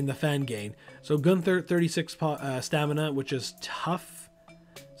fan gain. So Gunther 36 stamina, which is tough.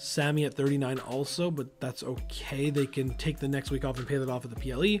 Sammy at 39 also, but that's okay. They can take the next week off and pay that off at the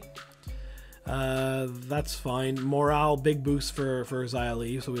PLE. That's fine. Morale, big boost for Xia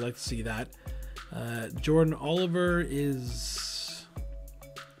Li, so we like to see that. Jordan Oliver is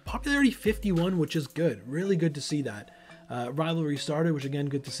popularity 51, which is good. Really good to see that. Rivalry started, which again,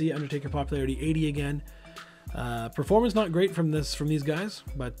 good to see. Undertaker popularity 80 again. Performance not great from these guys,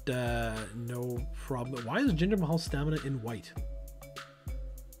 but no problem. Why is Jinder Mahal's stamina in white?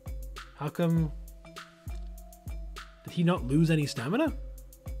 How come? Did he not lose any stamina?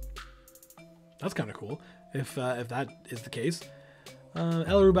 That's kind of cool. If that is the case. Ella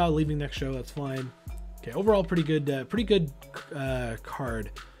Rubao leaving next show. That's fine. Okay, overall pretty good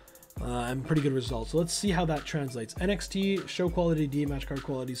card. And pretty good results. So let's see how that translates. NXT show quality D, match card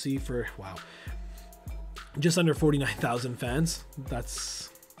quality C for wow. Just under 49,000 fans. That's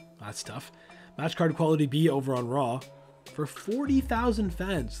tough. Match card quality B over on Raw for 40,000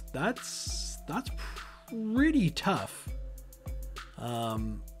 fans. That's pretty tough.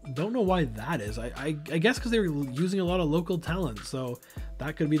 Don't know why that is. I guess because they were using a lot of local talent, so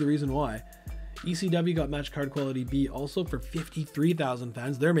that could be the reason why. ECW got match card quality B also for 53,000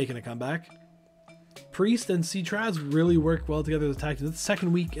 fans. They're making a comeback. Priest and C-Traz really work well together as a tag team. It's the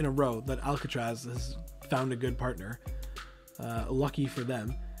second week in a row that Alcatraz has found a good partner. Lucky for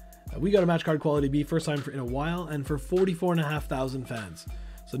them. We got a match card quality B, first time in a while, and for 44,500 fans.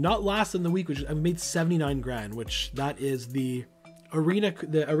 So not last in the week, which I made 79 grand, which that is the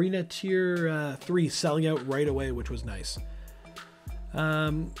arena tier 3 selling out right away, which was nice.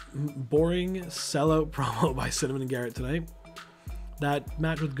 Boring sellout promo by Cinnamon and Garrett tonight. That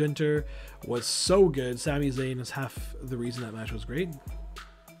match with Gunther was so good. Sami Zayn is half the reason that match was great.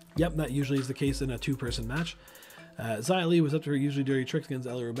 Yep, that usually is the case in a 2-person match. Xia Li was up to her usually dirty tricks against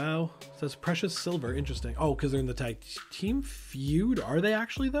Ella Rubao. Says Precious Silver. Interesting. Oh, because they're in the tag team feud. Are they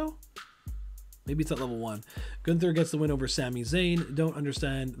actually, though? Maybe it's at level 1. Gunther gets the win over Sami Zayn. Don't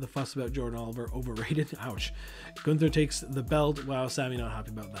understand the fuss about Jordan Oliver. Overrated. Ouch. Gunther takes the belt. Wow, Sami not happy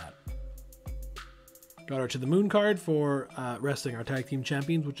about that. Got her to the moon card for resting our tag team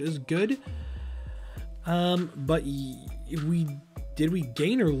champions, which is good. But did we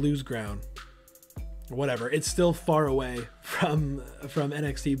gain or lose ground? Whatever. It's still far away from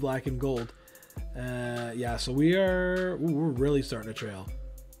NXT Black and Gold. Yeah, so we're really starting to trail.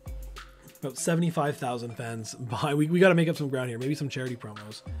 About 75,000 fans behind. We got to make up some ground here. Maybe some charity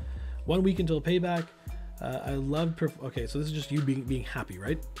promos. 1 week until payback. I loved. Okay, so this is just you being happy,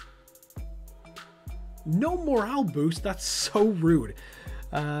 right? No morale boost. That's so rude.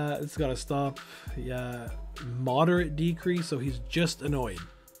 It's got to stop. Yeah, moderate decrease. So he's just annoyed.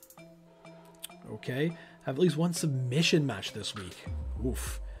 Okay, have at least one submission match this week.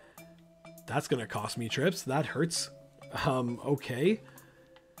 Oof, that's gonna cost me trips. That hurts. Okay.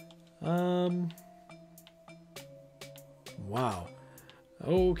 Wow.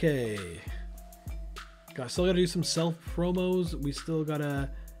 Okay. Still gotta do some self promos. We still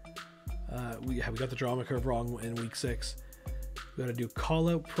gotta we got the drama curve wrong in week 6. We gotta do call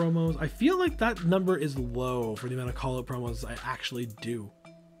out promos. I feel like that number is low for the amount of call out promos I actually do.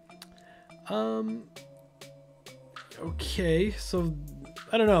 Okay, so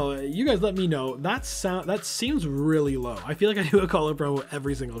I don't know. You guys let me know. That seems really low. I feel like I do a call out promo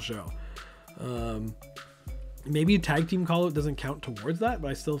every single show. Maybe a tag team call out doesn't count towards that, but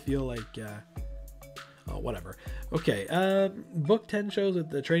I still feel like oh, whatever. Okay, book 10 shows at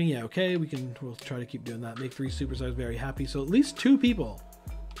the training. Yeah, okay, we'll try to keep doing that. Make 3 superstars very happy. So at least 2 people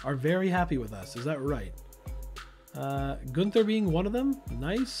are very happy with us. Is that right? Gunther being one of them,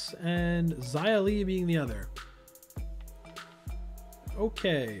 nice, and Xia Li being the other.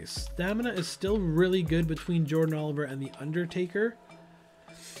 Okay, stamina is still really good between Jordan Oliver and the Undertaker.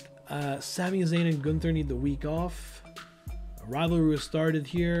 Sami Zayn and Gunther need the week off. A rivalry was started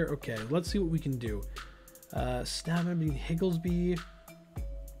here. Okay, let's see what we can do. Stamina being Higglesby,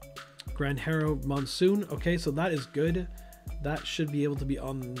 Grand Hero, Monsoon. Okay, so that is good. That should be able to be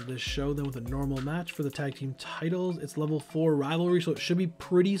on the show then with a normal match for the tag team titles. It's level 4 rivalry, so it should be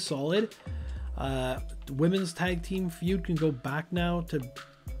pretty solid. Women's tag team feud can go back now to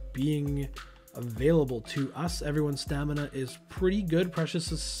being available to us. Everyone's stamina is pretty good. Precious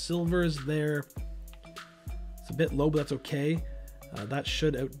Silver is there. It's a bit low, but that's okay. That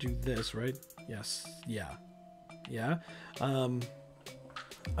should outdo this, right? Yes. Yeah.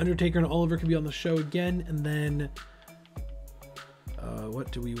 Undertaker and Oliver could be on the show again, and then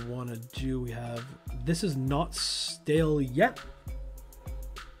what do we want to do? We have This Is Not Stale Yet,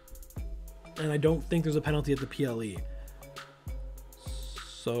 and I don't think there's a penalty at the PLE.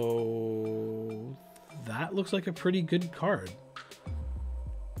 So that looks like a pretty good card.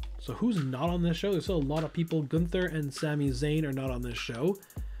 So who's not on this show? There's still a lot of people. Gunther and Sami Zayn are not on this show.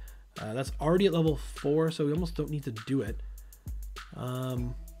 That's already at level 4, so we almost don't need to do it.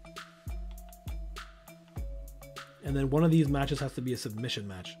 And then one of these matches has to be a submission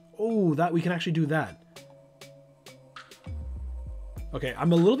match. Oh, that we can actually do that. Okay,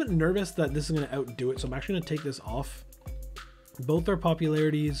 I'm a little bit nervous that this is going to outdo it, so I'm actually going to take this off. Both our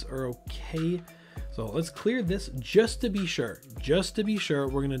popularities are okay. So let's clear this just to be sure. Just to be sure,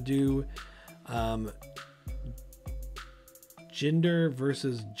 we're going to do Jinder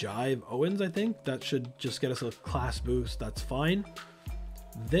versus Jive Owens, I think. That should just get us a class boost. That's fine.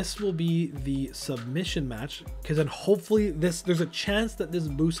 This will be the submission match, because then hopefully there's a chance that this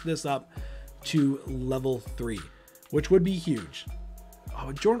boosts this up to level 3, which would be huge.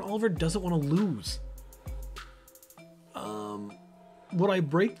 Oh, Jordan Oliver doesn't want to lose. Would I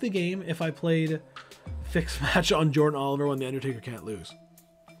break the game if I played fixed match on Jordan Oliver when the Undertaker can't lose?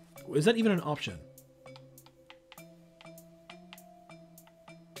 Is that even an option?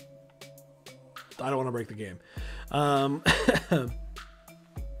 I don't want to break the game.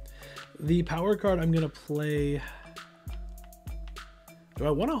 The power card I'm going to play... Do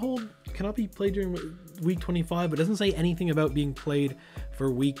I want to hold... Cannot be played during week 25, but it doesn't say anything about being played for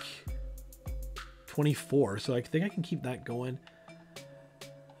week 24, so I think I can keep that going.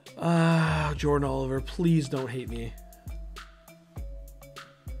 Jordan Oliver, please don't hate me.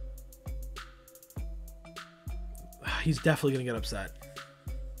 He's definitely going to get upset.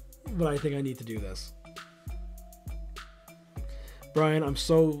 But I think I need to do this. Brian, I'm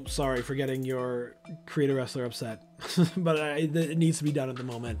so sorry for getting your creator wrestler upset. But it needs to be done at the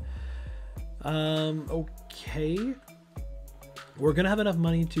moment. Okay. We're going to have enough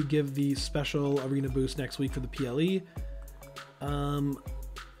money to give the special arena boost next week for the PLE.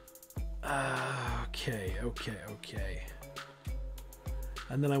 Okay.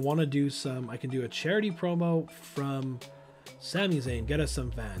 And then I want to do I can do a charity promo from Sami Zayn, get us some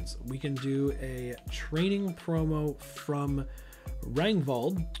fans. We can do a training promo from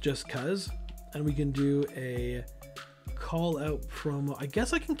Rangvald, just cuz. And we can do a call out promo. I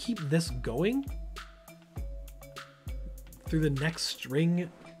guess I can keep this going through the next string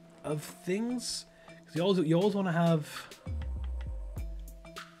of things. Because you always want to have...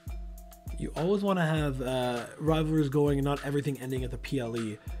 You always want to have rivalries going and not everything ending at the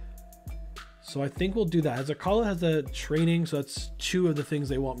PLE. So I think we'll do that. As a call, it has a training, so that's 2 of the things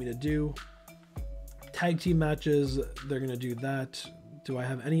they want me to do. Tag team matches, they're going to do that. Do I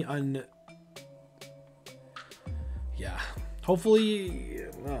have any Yeah. Hopefully...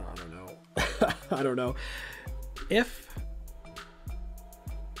 I don't know. I don't know. If...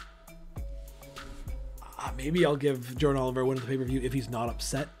 maybe I'll give Jordan Oliver a win at the pay-per-view if he's not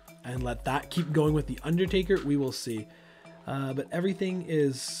upset, and let that keep going with the Undertaker. We will see. But everything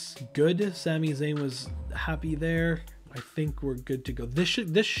is good. Sami Zayn was happy there. I think we're good to go. This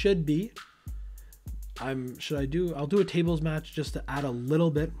should be. I'll do a tables match just to add a little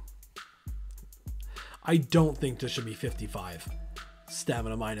bit. I don't think this should be 55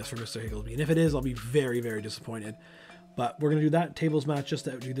 stamina minus for Mr. Higglesby. And if it is, I'll be very, very disappointed. But we're going to do that tables match just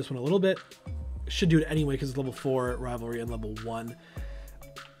to do this one a little bit. Should do it anyway because it's level 4 rivalry and level 1.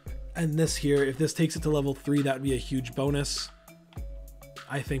 And this here, if this takes it to level 3, that would be a huge bonus.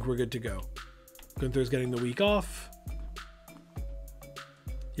 I think we're good to go. Gunther's getting the week off.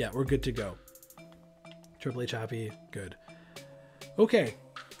 Yeah, we're good to go. Triple H happy. Good. Okay.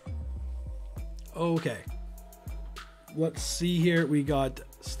 Okay. Let's see here. We got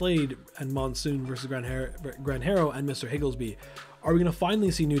Slade and Monsoon versus Gran Hero and Mr. Higglesby. Are we going to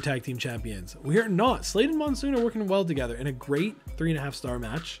finally see new tag team champions? We are not. Slade and Monsoon are working well together in a great 3.5 star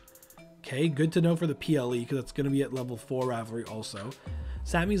match. Okay, good to know for the PLE because that's going to be at level 4 rivalry also.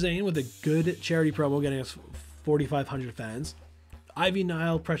 Sami Zayn with a good charity promo getting us 4,500 fans. Ivy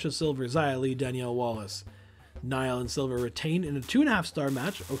Nile, Precious Silver, Xia Li, Danielle Wallace. Nile and Silver retained in a 2.5 star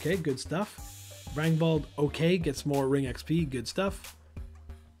match. Okay, good stuff. Rangbald, okay, gets more ring XP. Good stuff.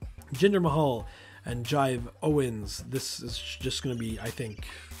 Jinder Mahal and Jive Owens. This is just going to be, I think,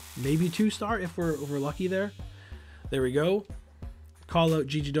 maybe 2-star if we're lucky there. There we go. Call out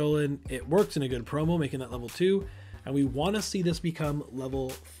Gigi Dolan. It works in a good promo, making that level 2. And we want to see this become level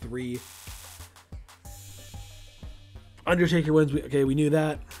 3. Undertaker wins. Okay, we knew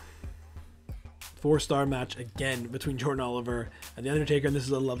that. 4-star match again between Jordan Oliver and The Undertaker. And this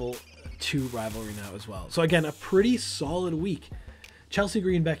is a level 2 rivalry now as well. So again, a pretty solid week. Chelsea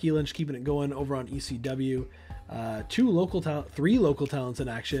Green, Becky Lynch keeping it going over on ECW. 3 local talents in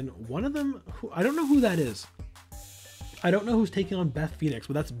action. One of them, I don't know who that is. I don't know who's taking on Beth Phoenix,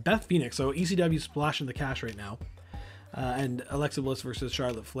 but that's Beth Phoenix. So ECW splashing the cash right now. And Alexa Bliss versus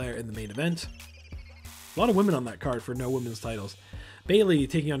Charlotte Flair in the main event. A lot of women on that card for no women's titles. Bayley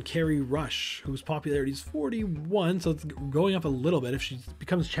taking on Carrie Rush, whose popularity is 41, so it's going up a little bit. If she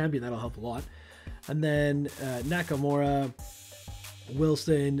becomes champion, that'll help a lot. And then Nakamura,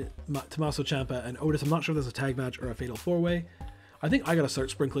 Wilson, Tommaso Ciampa, and Otis. I'm not sure if there's a tag match or a fatal 4-way. I think I gotta start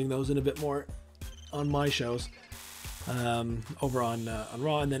sprinkling those in a bit more on my shows over on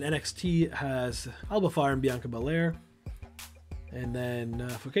Raw. And then NXT has Alba Fire and Bianca Belair. And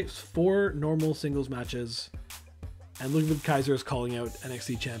then, okay, 4 normal singles matches. And Ludwig Kaiser is calling out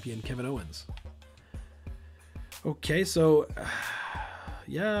NXT champion Kevin Owens. Okay, so,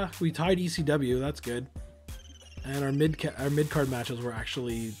 yeah, we tied ECW. That's good. And our mid-card matches were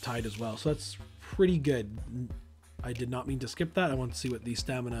actually tied as well. So that's pretty good. I did not mean to skip that. I want to see what the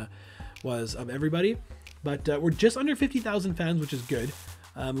stamina was of everybody. But we're just under 50,000 fans, which is good.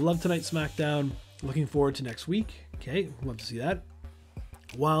 Love tonight's SmackDown. Looking forward to next week. Okay, love to see that.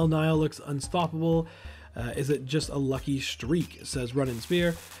 While Nile looks unstoppable, is it just a lucky streak? Says Run and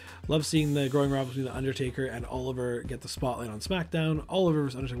Spear. Love seeing the growing rivalry between The Undertaker and Oliver get the spotlight on SmackDown. Oliver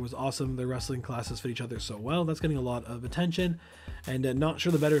vs. Undertaker was awesome. Their wrestling classes fit each other so well. That's getting a lot of attention. And not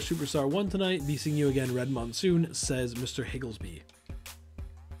sure the better superstar won tonight. Be seeing you again, Red Monsoon, says Mr. Higglesby.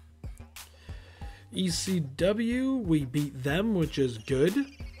 ECW, we beat them, which is good.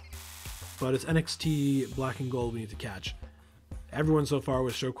 But it's NXT Black and Gold we need to catch. Everyone so far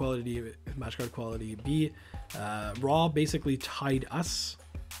was show quality, match card quality B. Raw basically tied us.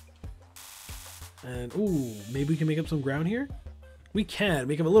 And, ooh, maybe we can make up some ground here? We can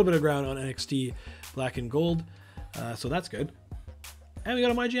make up a little bit of ground on NXT Black and Gold. So that's good. And we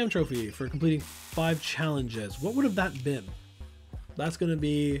got a MyGM trophy for completing 5 challenges. What would have that been? That's going to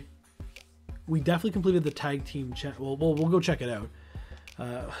be... We definitely completed the tag team... Well, we'll go check it out.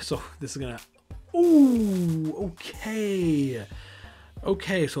 So this is going to... Ooh, okay.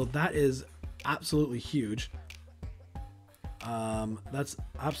 Okay, so that is absolutely huge. That's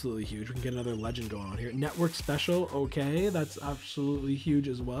absolutely huge. We can get another legend going on here. Network special, okay, that's absolutely huge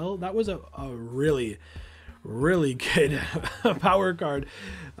as well. That was a really, really good power card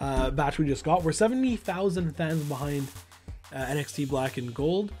batch we just got. We're 70,000 fans behind NXT Black and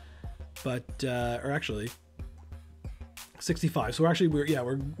Gold, but or actually 65. So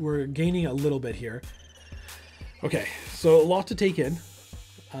we're gaining a little bit here. Okay, so a lot to take in.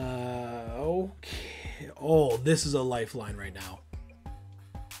 Okay. Oh, this is a lifeline right now.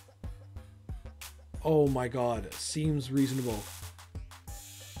 Oh my god, seems reasonable.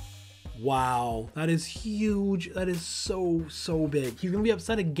 Wow, that is huge. That is so big. He's gonna be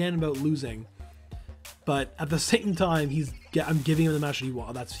upset again about losing, but at the same time, I'm giving him the match that he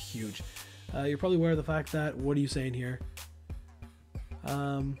wants. That's huge. You're probably aware of the fact that, what are you saying here?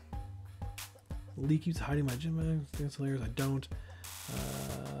 Lee keeps hiding my gym. Layers. I don't.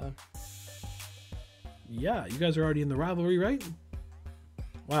 Yeah, you guys are already in the rivalry, right?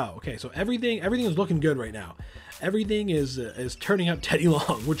 Wow. Okay, so everything is looking good right now. Everything is turning out Teddy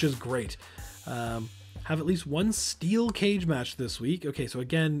Long, which is great. Have at least one steel cage match this week. Okay, so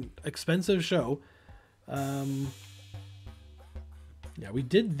again, expensive show. Yeah, we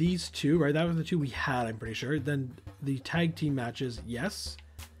did these two, right? That was the two we had, I'm pretty sure. Then the tag team matches, yes.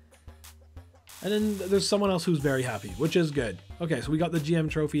 And then there's someone else who's very happy, which is good. Okay, so we got the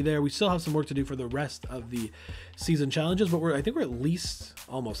GM trophy there. We still have some work to do for the rest of the season challenges, but I think we're at least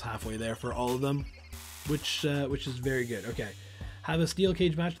almost halfway there for all of them, which is very good. Okay, have a steel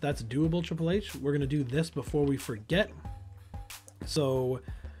cage match. That's doable, Triple H. We're gonna do this before we forget. So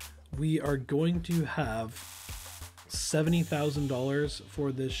we are going to have $70,000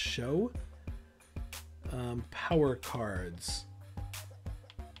 for this show. Power cards.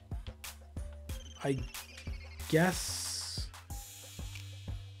 I guess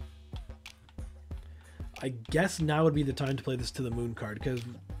now would be the time to play this to the moon card, because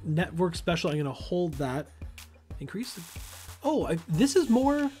network special, I'm going to hold that. Increase the... Oh, this is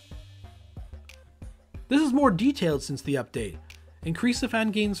more detailed since the update. Increase the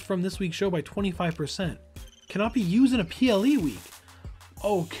fan gains from this week's show by 25%. Cannot be used in a PLE week.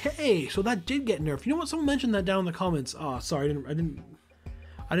 Okay, so that did get nerfed. You know what? Someone mentioned that down in the comments. Oh, sorry,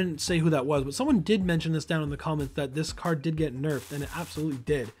 I didn't say who that was, but someone did mention this down in the comments that this card did get nerfed, and it absolutely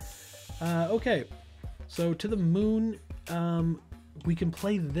did. Okay, so to the moon, we can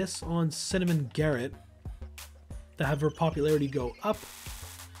play this on Cinnamon Garrett to have her popularity go up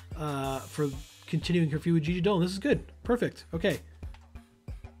for continuing her feud with Gigi Dolan. This is good. Perfect. Okay.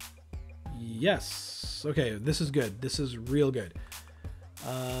 Yes. Okay, this is good. This is real good.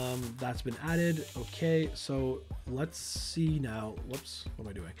 That's been added. Okay, so let's see now. Whoops, what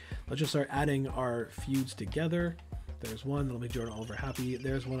am I doing? Let's just start adding our feuds together. There's one that'll make Jordan Oliver happy.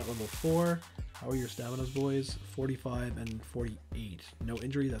 There's one at level 4. How are your staminas, boys? 45 and 48. No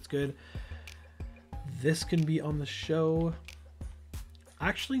injury, that's good. This can be on the show.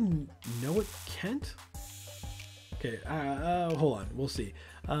 Actually, no, it can't. Okay, hold on, we'll see.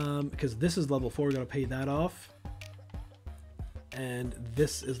 Because this is level 4, we gotta pay that off. And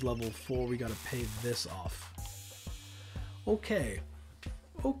this is level 4, we gotta pay this off. Okay.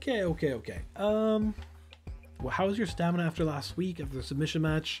 Well, how was your stamina after last week, after the submission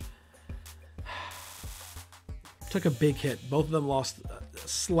match? Took a big hit. Both of them lost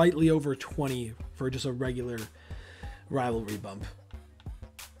slightly over 20 for just a regular rivalry bump.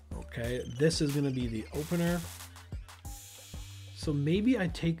 Okay, this is gonna be the opener. So maybe I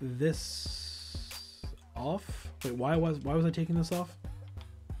take this off. Wait, why was I taking this off?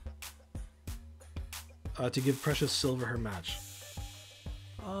 To give Precious Silver her match.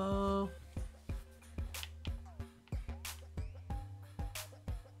 I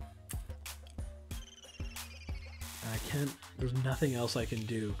can't. There's nothing else I can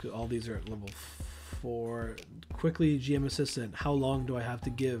do because all these are at level 4. Quickly, GM assistant. How long do I have to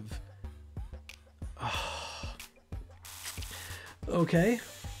give? Okay.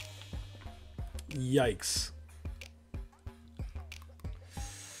 Yikes.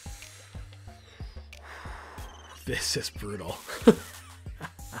 This is brutal.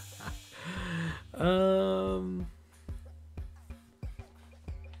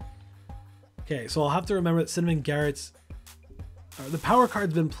 Okay, so I'll have to remember that Cinnamon Garrett's the power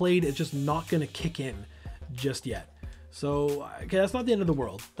card's been played. It's just not gonna kick in just yet. So okay, that's not the end of the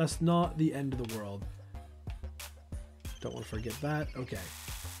world. That's not the end of the world. Don't want to forget that. Okay.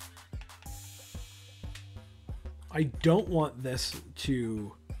 I don't want this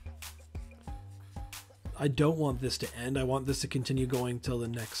to end. I want this to continue going till the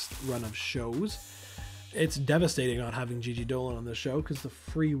next run of shows. It's devastating not having Gigi Dolan on the show because the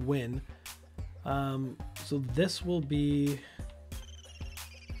free win. So this will be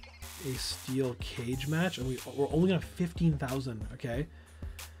a steel cage match, and we're only gonna have 15,000. Okay.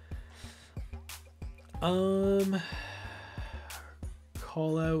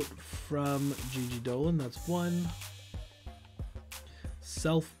 Call out from Gigi Dolan. That's one.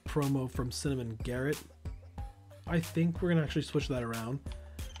 Self promo from Cinnamon Garrett. I think we're gonna actually switch that around.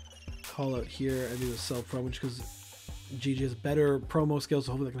 Call out here and do a self promo because Gigi has better promo skills,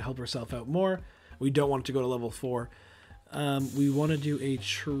 so hopefully that can help herself out more. We don't want it to go to level 4. We want to do a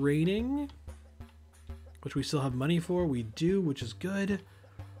training, which we still have money for. We do, which is good.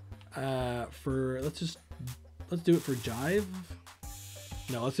 Let's do it for Jive.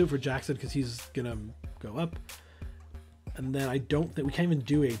 No, let's do it for Jackson because he's gonna go up. And then I don't think we can't even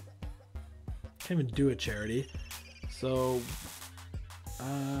do a charity. So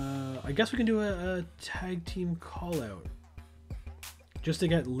I guess we can do a tag team call out. just to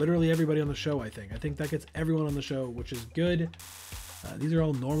get literally everybody on the show. I think that gets everyone on the show, which is good. These are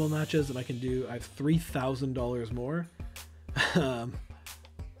all normal matches, and I have $3,000 more,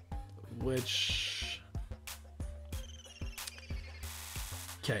 which,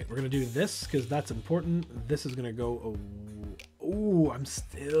 okay, we're gonna do this because that's important. This is gonna go, oh, I'm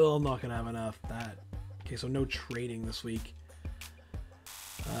still not gonna have enough. Okay, so no trading this week.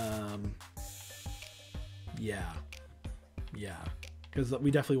 Yeah, because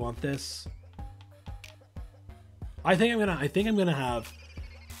we definitely want this. I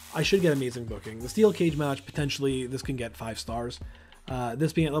should get amazing booking. The steel cage match, potentially this can get 5 stars.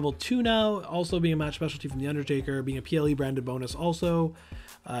 This being at level 2 now, also being a match specialty from The Undertaker, being a PLE branded bonus also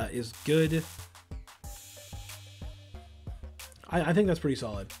is good. I think that's pretty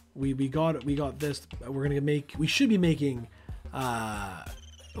solid. We got this. We should be making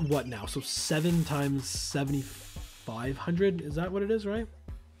what now? So 7 times 7,500. Is that what it is, right?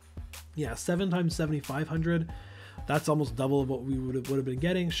 Yeah, 7 times 7,500. That's almost double of what we would have been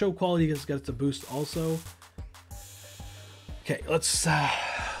getting. Show quality gets a boost also. Okay, let's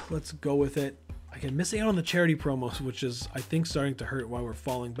go with it. Again, missing out on the charity promos, which is, I think, starting to hurt while we're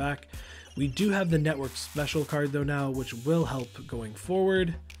falling back. We do have the network special card though now, which will help going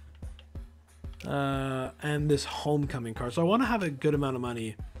forward. And this homecoming card. So I want to have a good amount of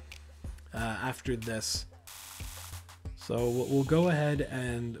money after this. So we'll go ahead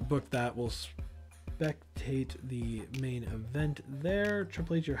and book that. We'll spectate the main event there.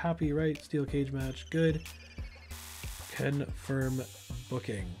 Triple H, you're happy, right? Steel cage match, good. Confirm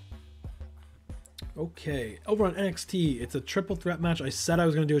booking. Okay, over on NXT, it's a triple threat match. I said I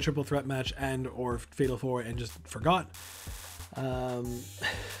was going to do a triple threat match and or Fatal 4 and just forgot.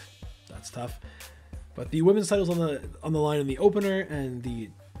 That's tough. But the women's titles on the line in the opener, and the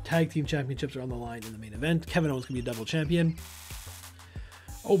tag team championships are on the line in the main event. Kevin Owens can be a double champion.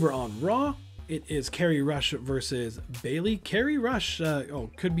 Over on Raw, it is Kerry Rush versus Bayley. Kerry Rush,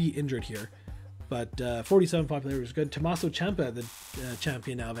 could be injured here, but 47 popularity is good. Tommaso Ciampa, the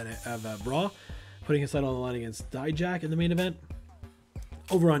champion now of Raw, putting his title on the line against Dijak in the main event.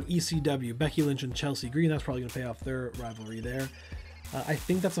 Over on ECW, Becky Lynch and Chelsea Green. That's probably going to pay off their rivalry there. I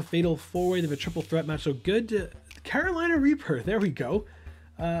think that's a fatal 4-way. They have a triple threat match. So good. Carolina Reaper. There we go.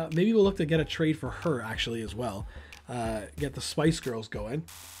 Maybe we'll look to get a trade for her actually as well. Get the Spice Girls going.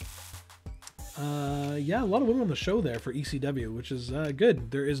 Yeah, a lot of women on the show there for ECW, which is good.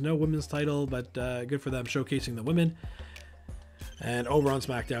 There is no women's title, but good for them showcasing the women. And over on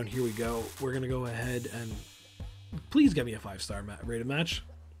Smackdown, here we go. We're going to go ahead and please get me a 5-star rated match.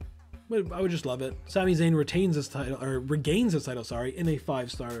 I would just love it. Sami Zayn retains his title, or regains his title, sorry, in a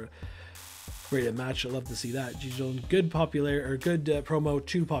 5-star rated match. I'd love to see that. Gigi Dolan, good promo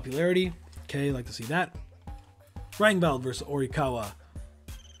to popularity. Okay, like to see that. Rangveld versus Orikawa.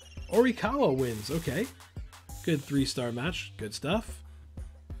 Orikawa wins. Okay, good 3-star match. Good stuff.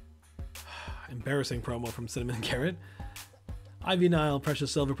 Embarrassing promo from Cinnamon Carrot. Ivy Nile,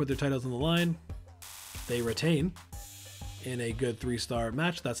 Precious Silver put their titles on the line. They retain in a good 3-star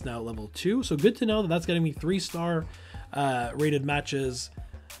match. That's now level 2. So good to know that that's getting me 3-star rated matches.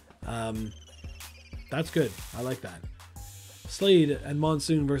 That's good. I like that. Slade and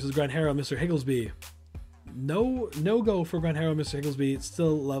Monsoon versus Grant Harrow, Mr. Higglesby. No go for Grant Harrow, Mr. Higglesby. It's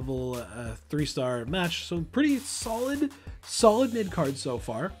still level 3-star match. So pretty solid mid card so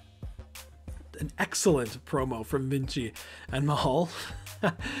far. An excellent promo from Vinci and Mahal.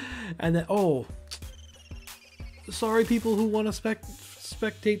 And then, sorry people who want to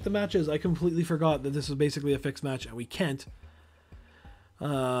spectate the matches. I completely forgot that this is basically a fixed match and we can't.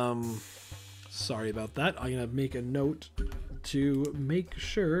 Sorry about that. I'm gonna make a note to make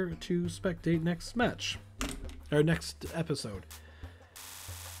sure to spectate next match or next episode.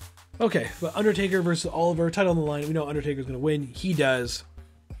 Okay, but Undertaker versus Oliver, title on the line. We know Undertaker's gonna win. He does.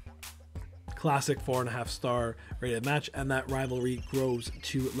 Classic 4.5-star rated match, and that rivalry grows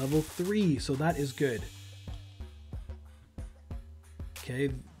to level 3, so that is good.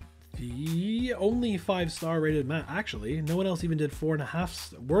 Okay, the only 5-star rated match, actually, no one else even did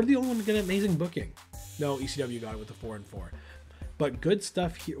 4.5. We're the only one to get amazing booking. No, ECW got it with the 4 and 4. But good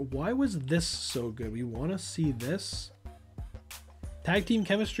stuff here. Why was this so good? We want to see this. Tag team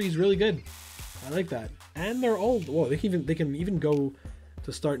chemistry is really good. I like that. And they're old. Whoa, they can even go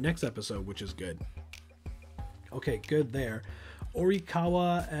to start next episode, which is good. Okay, good there.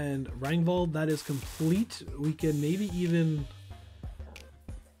 Orikawa and Rangvald, that is complete. We can maybe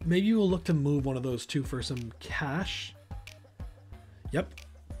we'll look to move one of those two for some cash. Yep.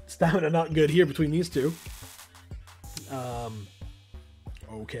 Stamina not good here between these two.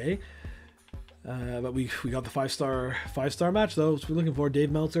 Okay. But we got the five-star match though. So we're looking for.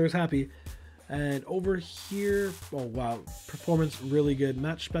 Dave Meltzer is happy. And over here, oh wow, performance really good.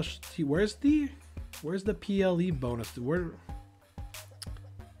 Match specialty. Where's the PLE bonus? Where?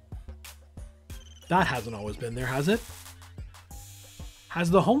 That hasn't always been there, has it?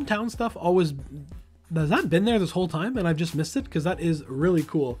 Has the hometown stuff always? Has that been there this whole time and I've just missed it? Because that is really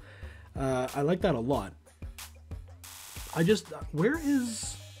cool. I like that a lot. Where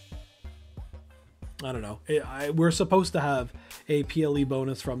is? I don't know. We're supposed to have a PLE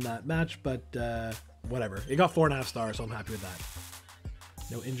bonus from that match, but whatever. It got 4.5 stars, so I'm happy with that.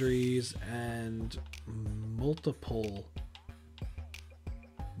 No injuries and multiple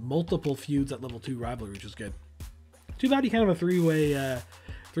feuds at level 2 rivalry, which is good. Too bad you can't have a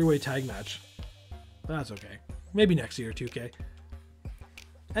three-way tag match. That's okay. Maybe next year, 2K.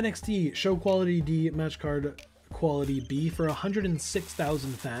 NXT show quality D, match card quality B for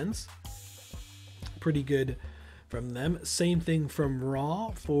 106,000 fans. Pretty good from them. Same thing from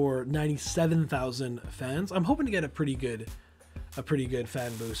Raw for 97,000 fans. I'm hoping to get a pretty good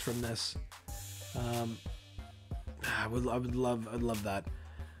fan boost from this. I'd love that.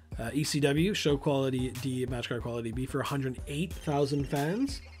 ECW show quality D, match card quality B for 108,000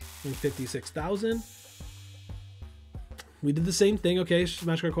 fans and 56,000. We did the same thing. Okay,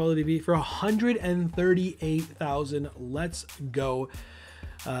 match card quality B for 138,000. Let's go.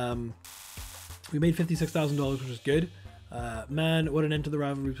 We made $56,000, which is good. Man, what an end to the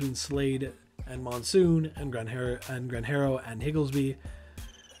rivalry between Slade and Monsoon and Granjero and Higglesby.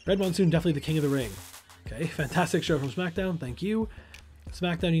 Red Monsoon, definitely the king of the ring. Okay, fantastic show from Smackdown. Thank you.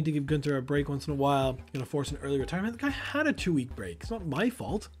 Smackdown need to give Gunther a break once in a while. Gonna force an early retirement. The guy had a 2-week break. It's not my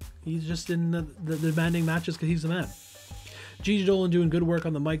fault. He's just in the demanding matches because he's the man. Gigi Dolan doing good work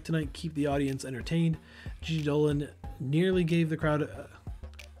on the mic tonight. Keep the audience entertained. Gigi Dolan nearly gave the crowd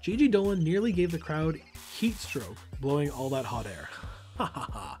heat stroke, blowing all that hot air. Ha ha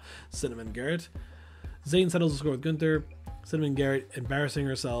ha. Cinnamon Garrett. Zayn settles the score with Gunther. Cinnamon Garrett embarrassing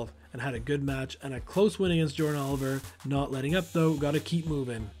herself and had a good match and a close win against Jordan Oliver. Not letting up though. Gotta keep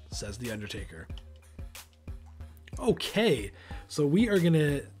moving, says The Undertaker. Okay, so we are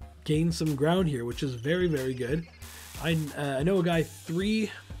gonna gain some ground here, which is very, very good. I know a guy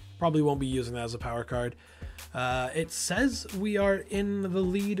 3 probably won't be using that as a power card. It says we are in the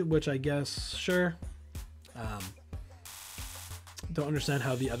lead, which I guess, sure. Don't understand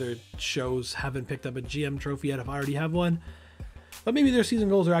how the other shows haven't picked up a GM trophy yet if I already have one. But maybe their season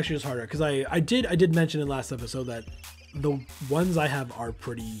goals are actually just harder, because I did mention in last episode that the ones I have are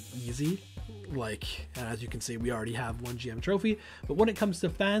pretty easy. Like, as you can see, we already have one GM trophy. But when it comes to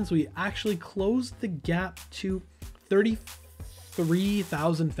fans, we actually closed the gap to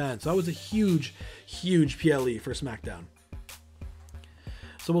 33,000 fans. So that was a huge PLE for SmackDown.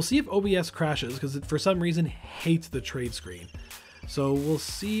 So we'll see if OBS crashes, because it for some reason hates the trade screen. So we'll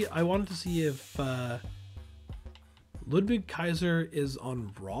see. I wanted to see if Ludwig Kaiser is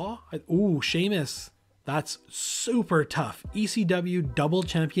on Raw. Ooh, Sheamus. That's super tough. ECW double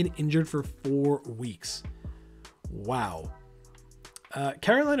champion injured for 4 weeks. Wow.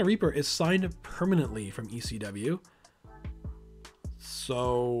 Carolina Reaper is signed permanently from ECW.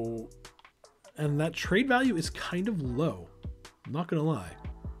 So, and that trade value is kind of low. I'm not gonna lie.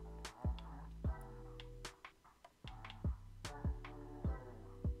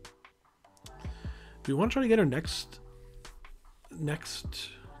 Do we want to try to get our next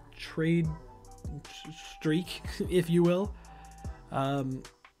trade streak, if you will?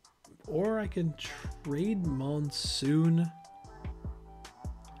 Or I can trade Monsoon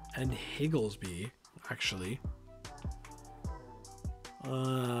and Higglesby, actually.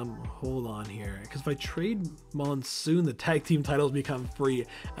 Hold on here, because if I trade Monsoon, the tag team titles become free,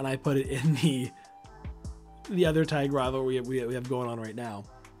 and I put it in the other tag rivalry we have going on right now.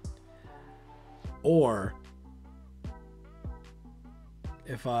 Or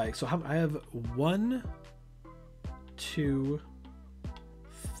if I have 1, 2,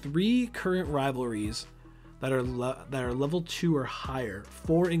 3 current rivalries that are level 2 or higher,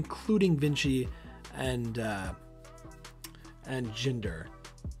 4 including Vinci and Jinder,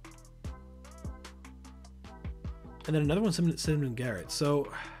 and then another one, Cinnamon Garrett.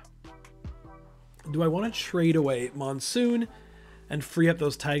 So do I want to trade away Monsoon and free up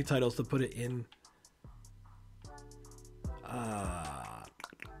those tag titles to put it in?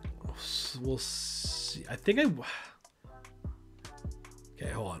 We'll see. Okay,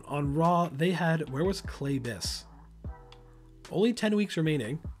 hold on. On Raw, they had, where was Clay Biss? Only 10 weeks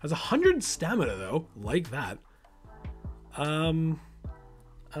remaining. Has 100 stamina though, like that. And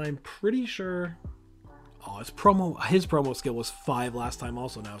I'm pretty sure, oh, his promo skill was 5 last time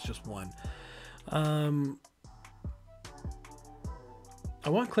also, now it's just 1. I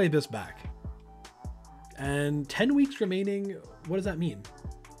want Clay Biss back. And 10 weeks remaining, what does that mean?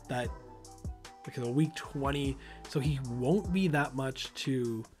 That, because of week 20, so he won't be that much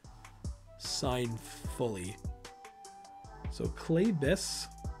to sign fully. So Clay Biss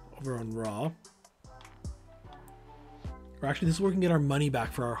over on Raw. Or actually, this is where we can get our money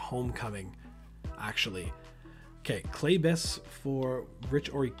back for our homecoming, actually. Okay, Clay Biss for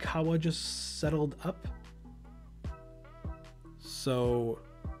Rich Orikawa just settled up. So,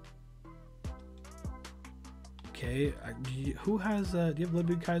 okay, who has, do you have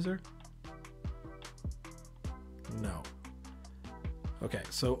Ludwig Kaiser? No. Okay,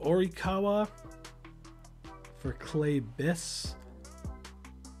 so Orikawa for Clay Biss.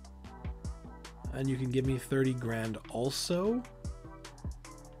 And you can give me 30 grand also.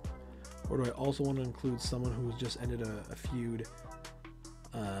 Or do I also want to include someone who's just ended a feud?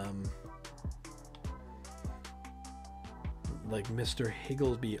 Like Mr.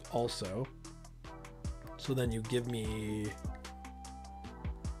 Higglesby also. So then you give me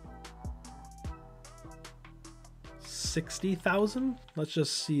 60,000. Let's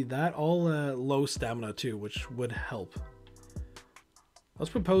just see that. All low stamina too, which would help.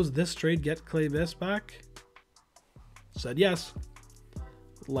 Let's propose this trade. Get Clay Biss back. Said yes.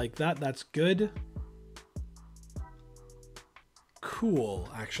 Like that. That's good. Cool,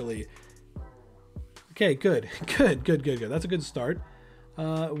 actually. Okay, good. Good. That's a good start.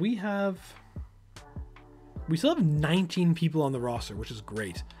 We still have 19 people on the roster, which is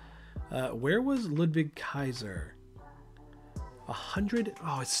great. Where was Ludwig Kaiser? 100.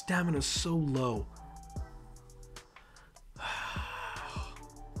 Oh, his stamina is so low.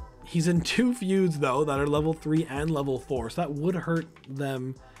 He's in 2 feuds though that are level 3 and level 4, so that would hurt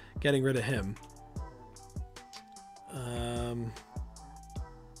them getting rid of him.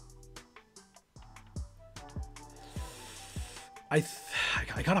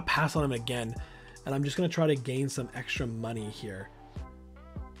 I gotta pass on him again, and I'm just gonna try to gain some extra money here.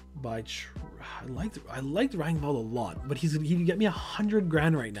 I liked Rangvald a lot, but he can get me 100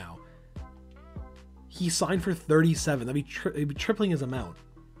 grand right now. He signed for 37. That'd be tripling his amount.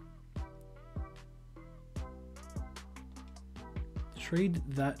 Trade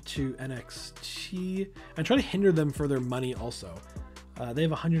that to NXT and try to hinder them for their money also. They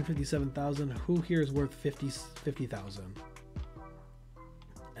have 157,000. Who here is worth 50,000?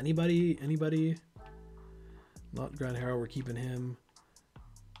 Anybody? Not Grand Hero. We're keeping him.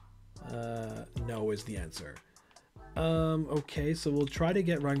 No is the answer. Okay, so we'll try to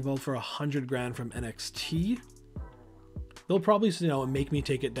get Rangvald for 100 grand from NXT. They'll probably, make me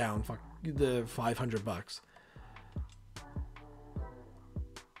take it down. Fuck the 500 bucks.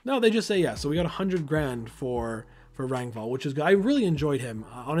 No, they just say yes. So we got 100 grand for Rangvald, which is good. I really enjoyed him.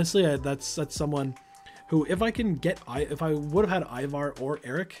 Honestly, that's someone who, if I would have had Ivar or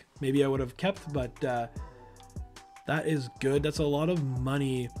Eric, maybe I would have kept, but that is good. That's a lot of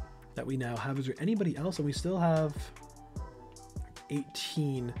money that we now have. Is there anybody else? And we still have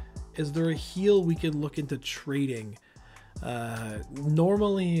 18. Is there a heel we can look into trading?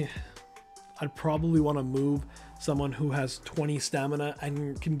 Normally, I'd probably want to move someone who has 20 stamina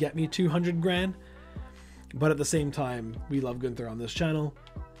and can get me 200 grand. But at the same time, we love Gunther on this channel.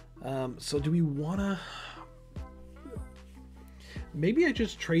 So do we want to... Maybe I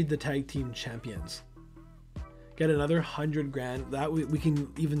just trade the tag team champions. Get another 100 grand. That we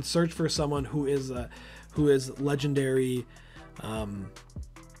can even search for someone who is legendary,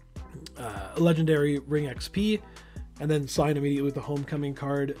 legendary Ring XP, and then sign immediately with the homecoming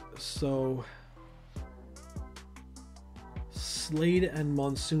card. So Slade and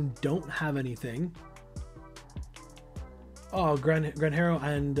Monsoon don't have anything. Oh, Granjero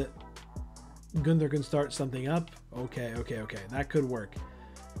and Gunther can start something up. Okay, that could work.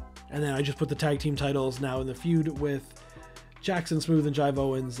 And then I just put the tag team titles now in the feud with Jackson Smooth and Jive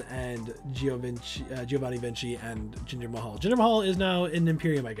Owens and Giovanni Vinci and Jinder Mahal. Jinder Mahal is now in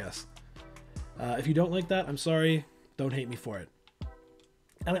Imperium, I guess. If you don't like that, I'm sorry. Don't hate me for it.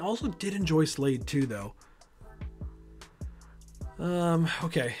 And I also did enjoy Slade too, though.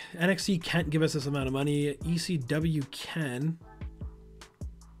 Okay. NXT can't give us this amount of money. ECW can.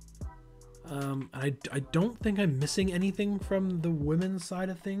 I don't think I'm missing anything from the women's side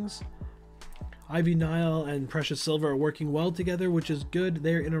of things. Ivy Nile and Precious Silver are working well together, which is good.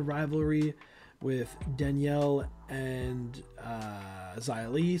 They're in a rivalry with Danielle and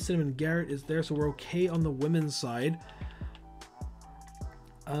Xia Li. Cinnamon Garrett is there, so we're okay on the women's side.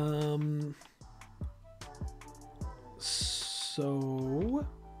 So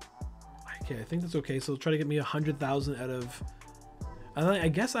okay, I think that's okay. So try to get me 100,000 out of And then I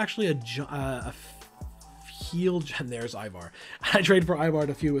guess actually heel, and there's Ivar. I traded for Ivar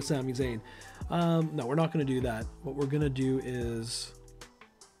to feud with Sami Zayn. No, we're not going to do that. What we're going to do is,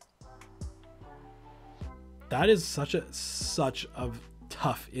 that is such a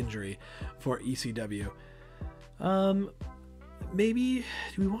tough injury for ECW. Maybe,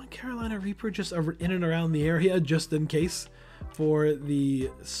 do we want Carolina Reaper just in and around the area just in case for the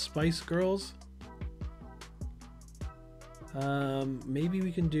Spice Girls? Maybe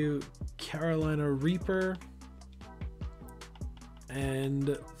we can do Carolina Reaper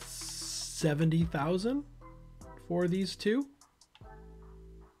and 70,000 for these two.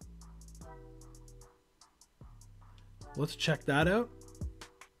 Let's check that out.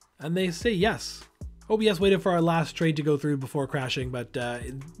 And they say yes. OBS waited for our last trade to go through before crashing, but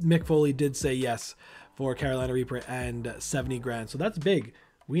Mick Foley did say yes for Carolina Reaper and 70 grand. So that's big.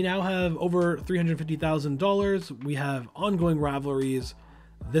 We now have over $350,000. We have ongoing rivalries.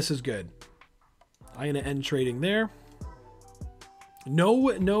 This is good. I'm going to end trading there. No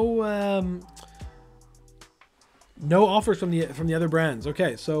offers from the other brands.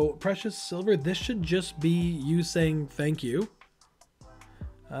 Okay, so Precious Silver, this should just be you saying thank you.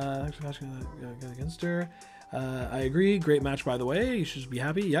 Against her. I agree. Great match, by the way. You should be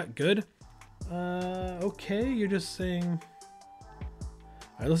happy. Yeah, good. Okay, you're just saying,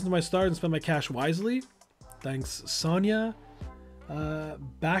 I listen to my stars and spend my cash wisely. Thanks, Sonia.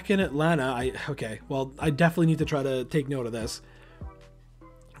 Back in Atlanta. Okay, well, I definitely need to try to take note of this.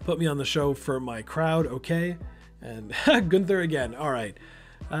 Put me on the show for my crowd. Okay. And Gunther again. All right.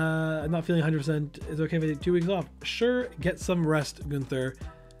 I'm not feeling 100%. It's okay if I take 2 weeks off. Sure. Get some rest, Gunther.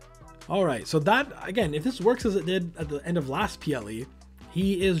 All right. So that, again, if this works as it did at the end of last PLE,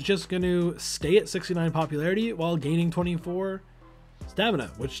 he is just going to stay at 69 popularity while gaining 24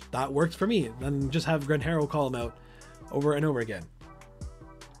 stamina, which that works for me. Then just have Grant Harrow call him out over and over again.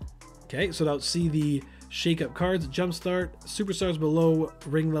 Okay. So now see the shake-up cards. Jumpstart. Superstars below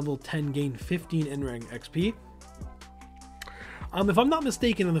ring level 10 gain 15 in-ring XP. If I'm not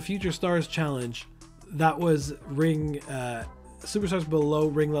mistaken, in the Future Stars challenge, that was superstars below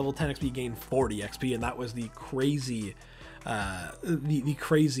ring level 10 XP gain 40 XP, and that was the crazy,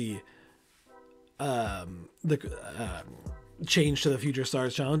 change to the Future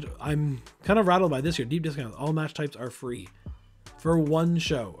Stars challenge. I'm kind of rattled by this here. Deep discounts. All match types are free for one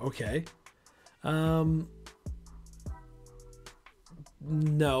show. Okay.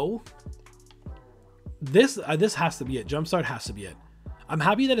 No. This has to be it. Jumpstart has to be it. I'm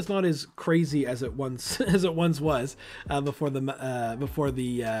happy that it's not as crazy as it once was before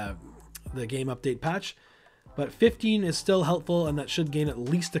the game update patch, but 15 is still helpful, and that should gain at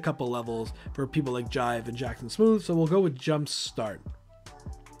least a couple levels for people like Jive and Jackson Smooth. So we'll go with Jumpstart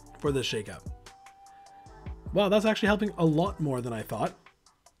for this shakeup. Wow, that's actually helping a lot more than I thought.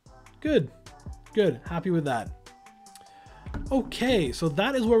 Good, good, happy with that. Okay, so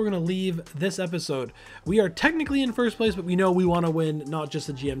that is where we're going to leave this episode. We are technically in first place, but we know we want to win not just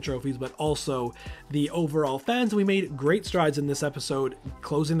the GM trophies, but also the overall fans. We made great strides in this episode,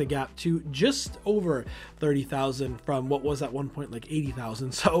 closing the gap to just over 30,000 from what was at one point like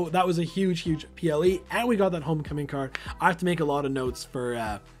 80,000. So that was a huge PLE, and we got that homecoming card. I have to make a lot of notes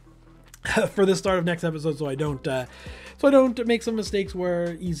for the start of next episode, so I don't make some mistakes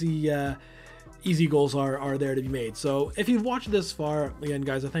where easy goals are there to be made. So if you've watched this far, again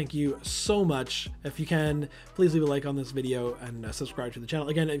guys, I thank you so much. If you can, please leave a like on this video and subscribe to the channel.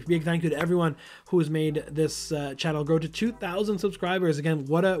 Again, a big thank you to everyone who has made this channel grow to 2,000 subscribers. Again,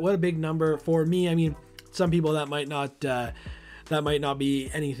 what a big number for me. I mean, some people that might not be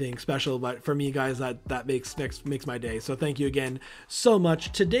anything special, but for me guys, that makes my day. So thank you again so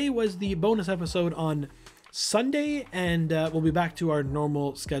much. Today was the bonus episode on Sunday, and we'll be back to our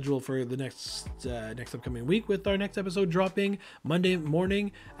normal schedule for the next upcoming week, with our next episode dropping Monday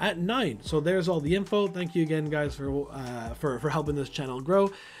morning at 9. So there's all the info. Thank you again guys for helping this channel grow,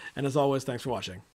 and as always, thanks for watching.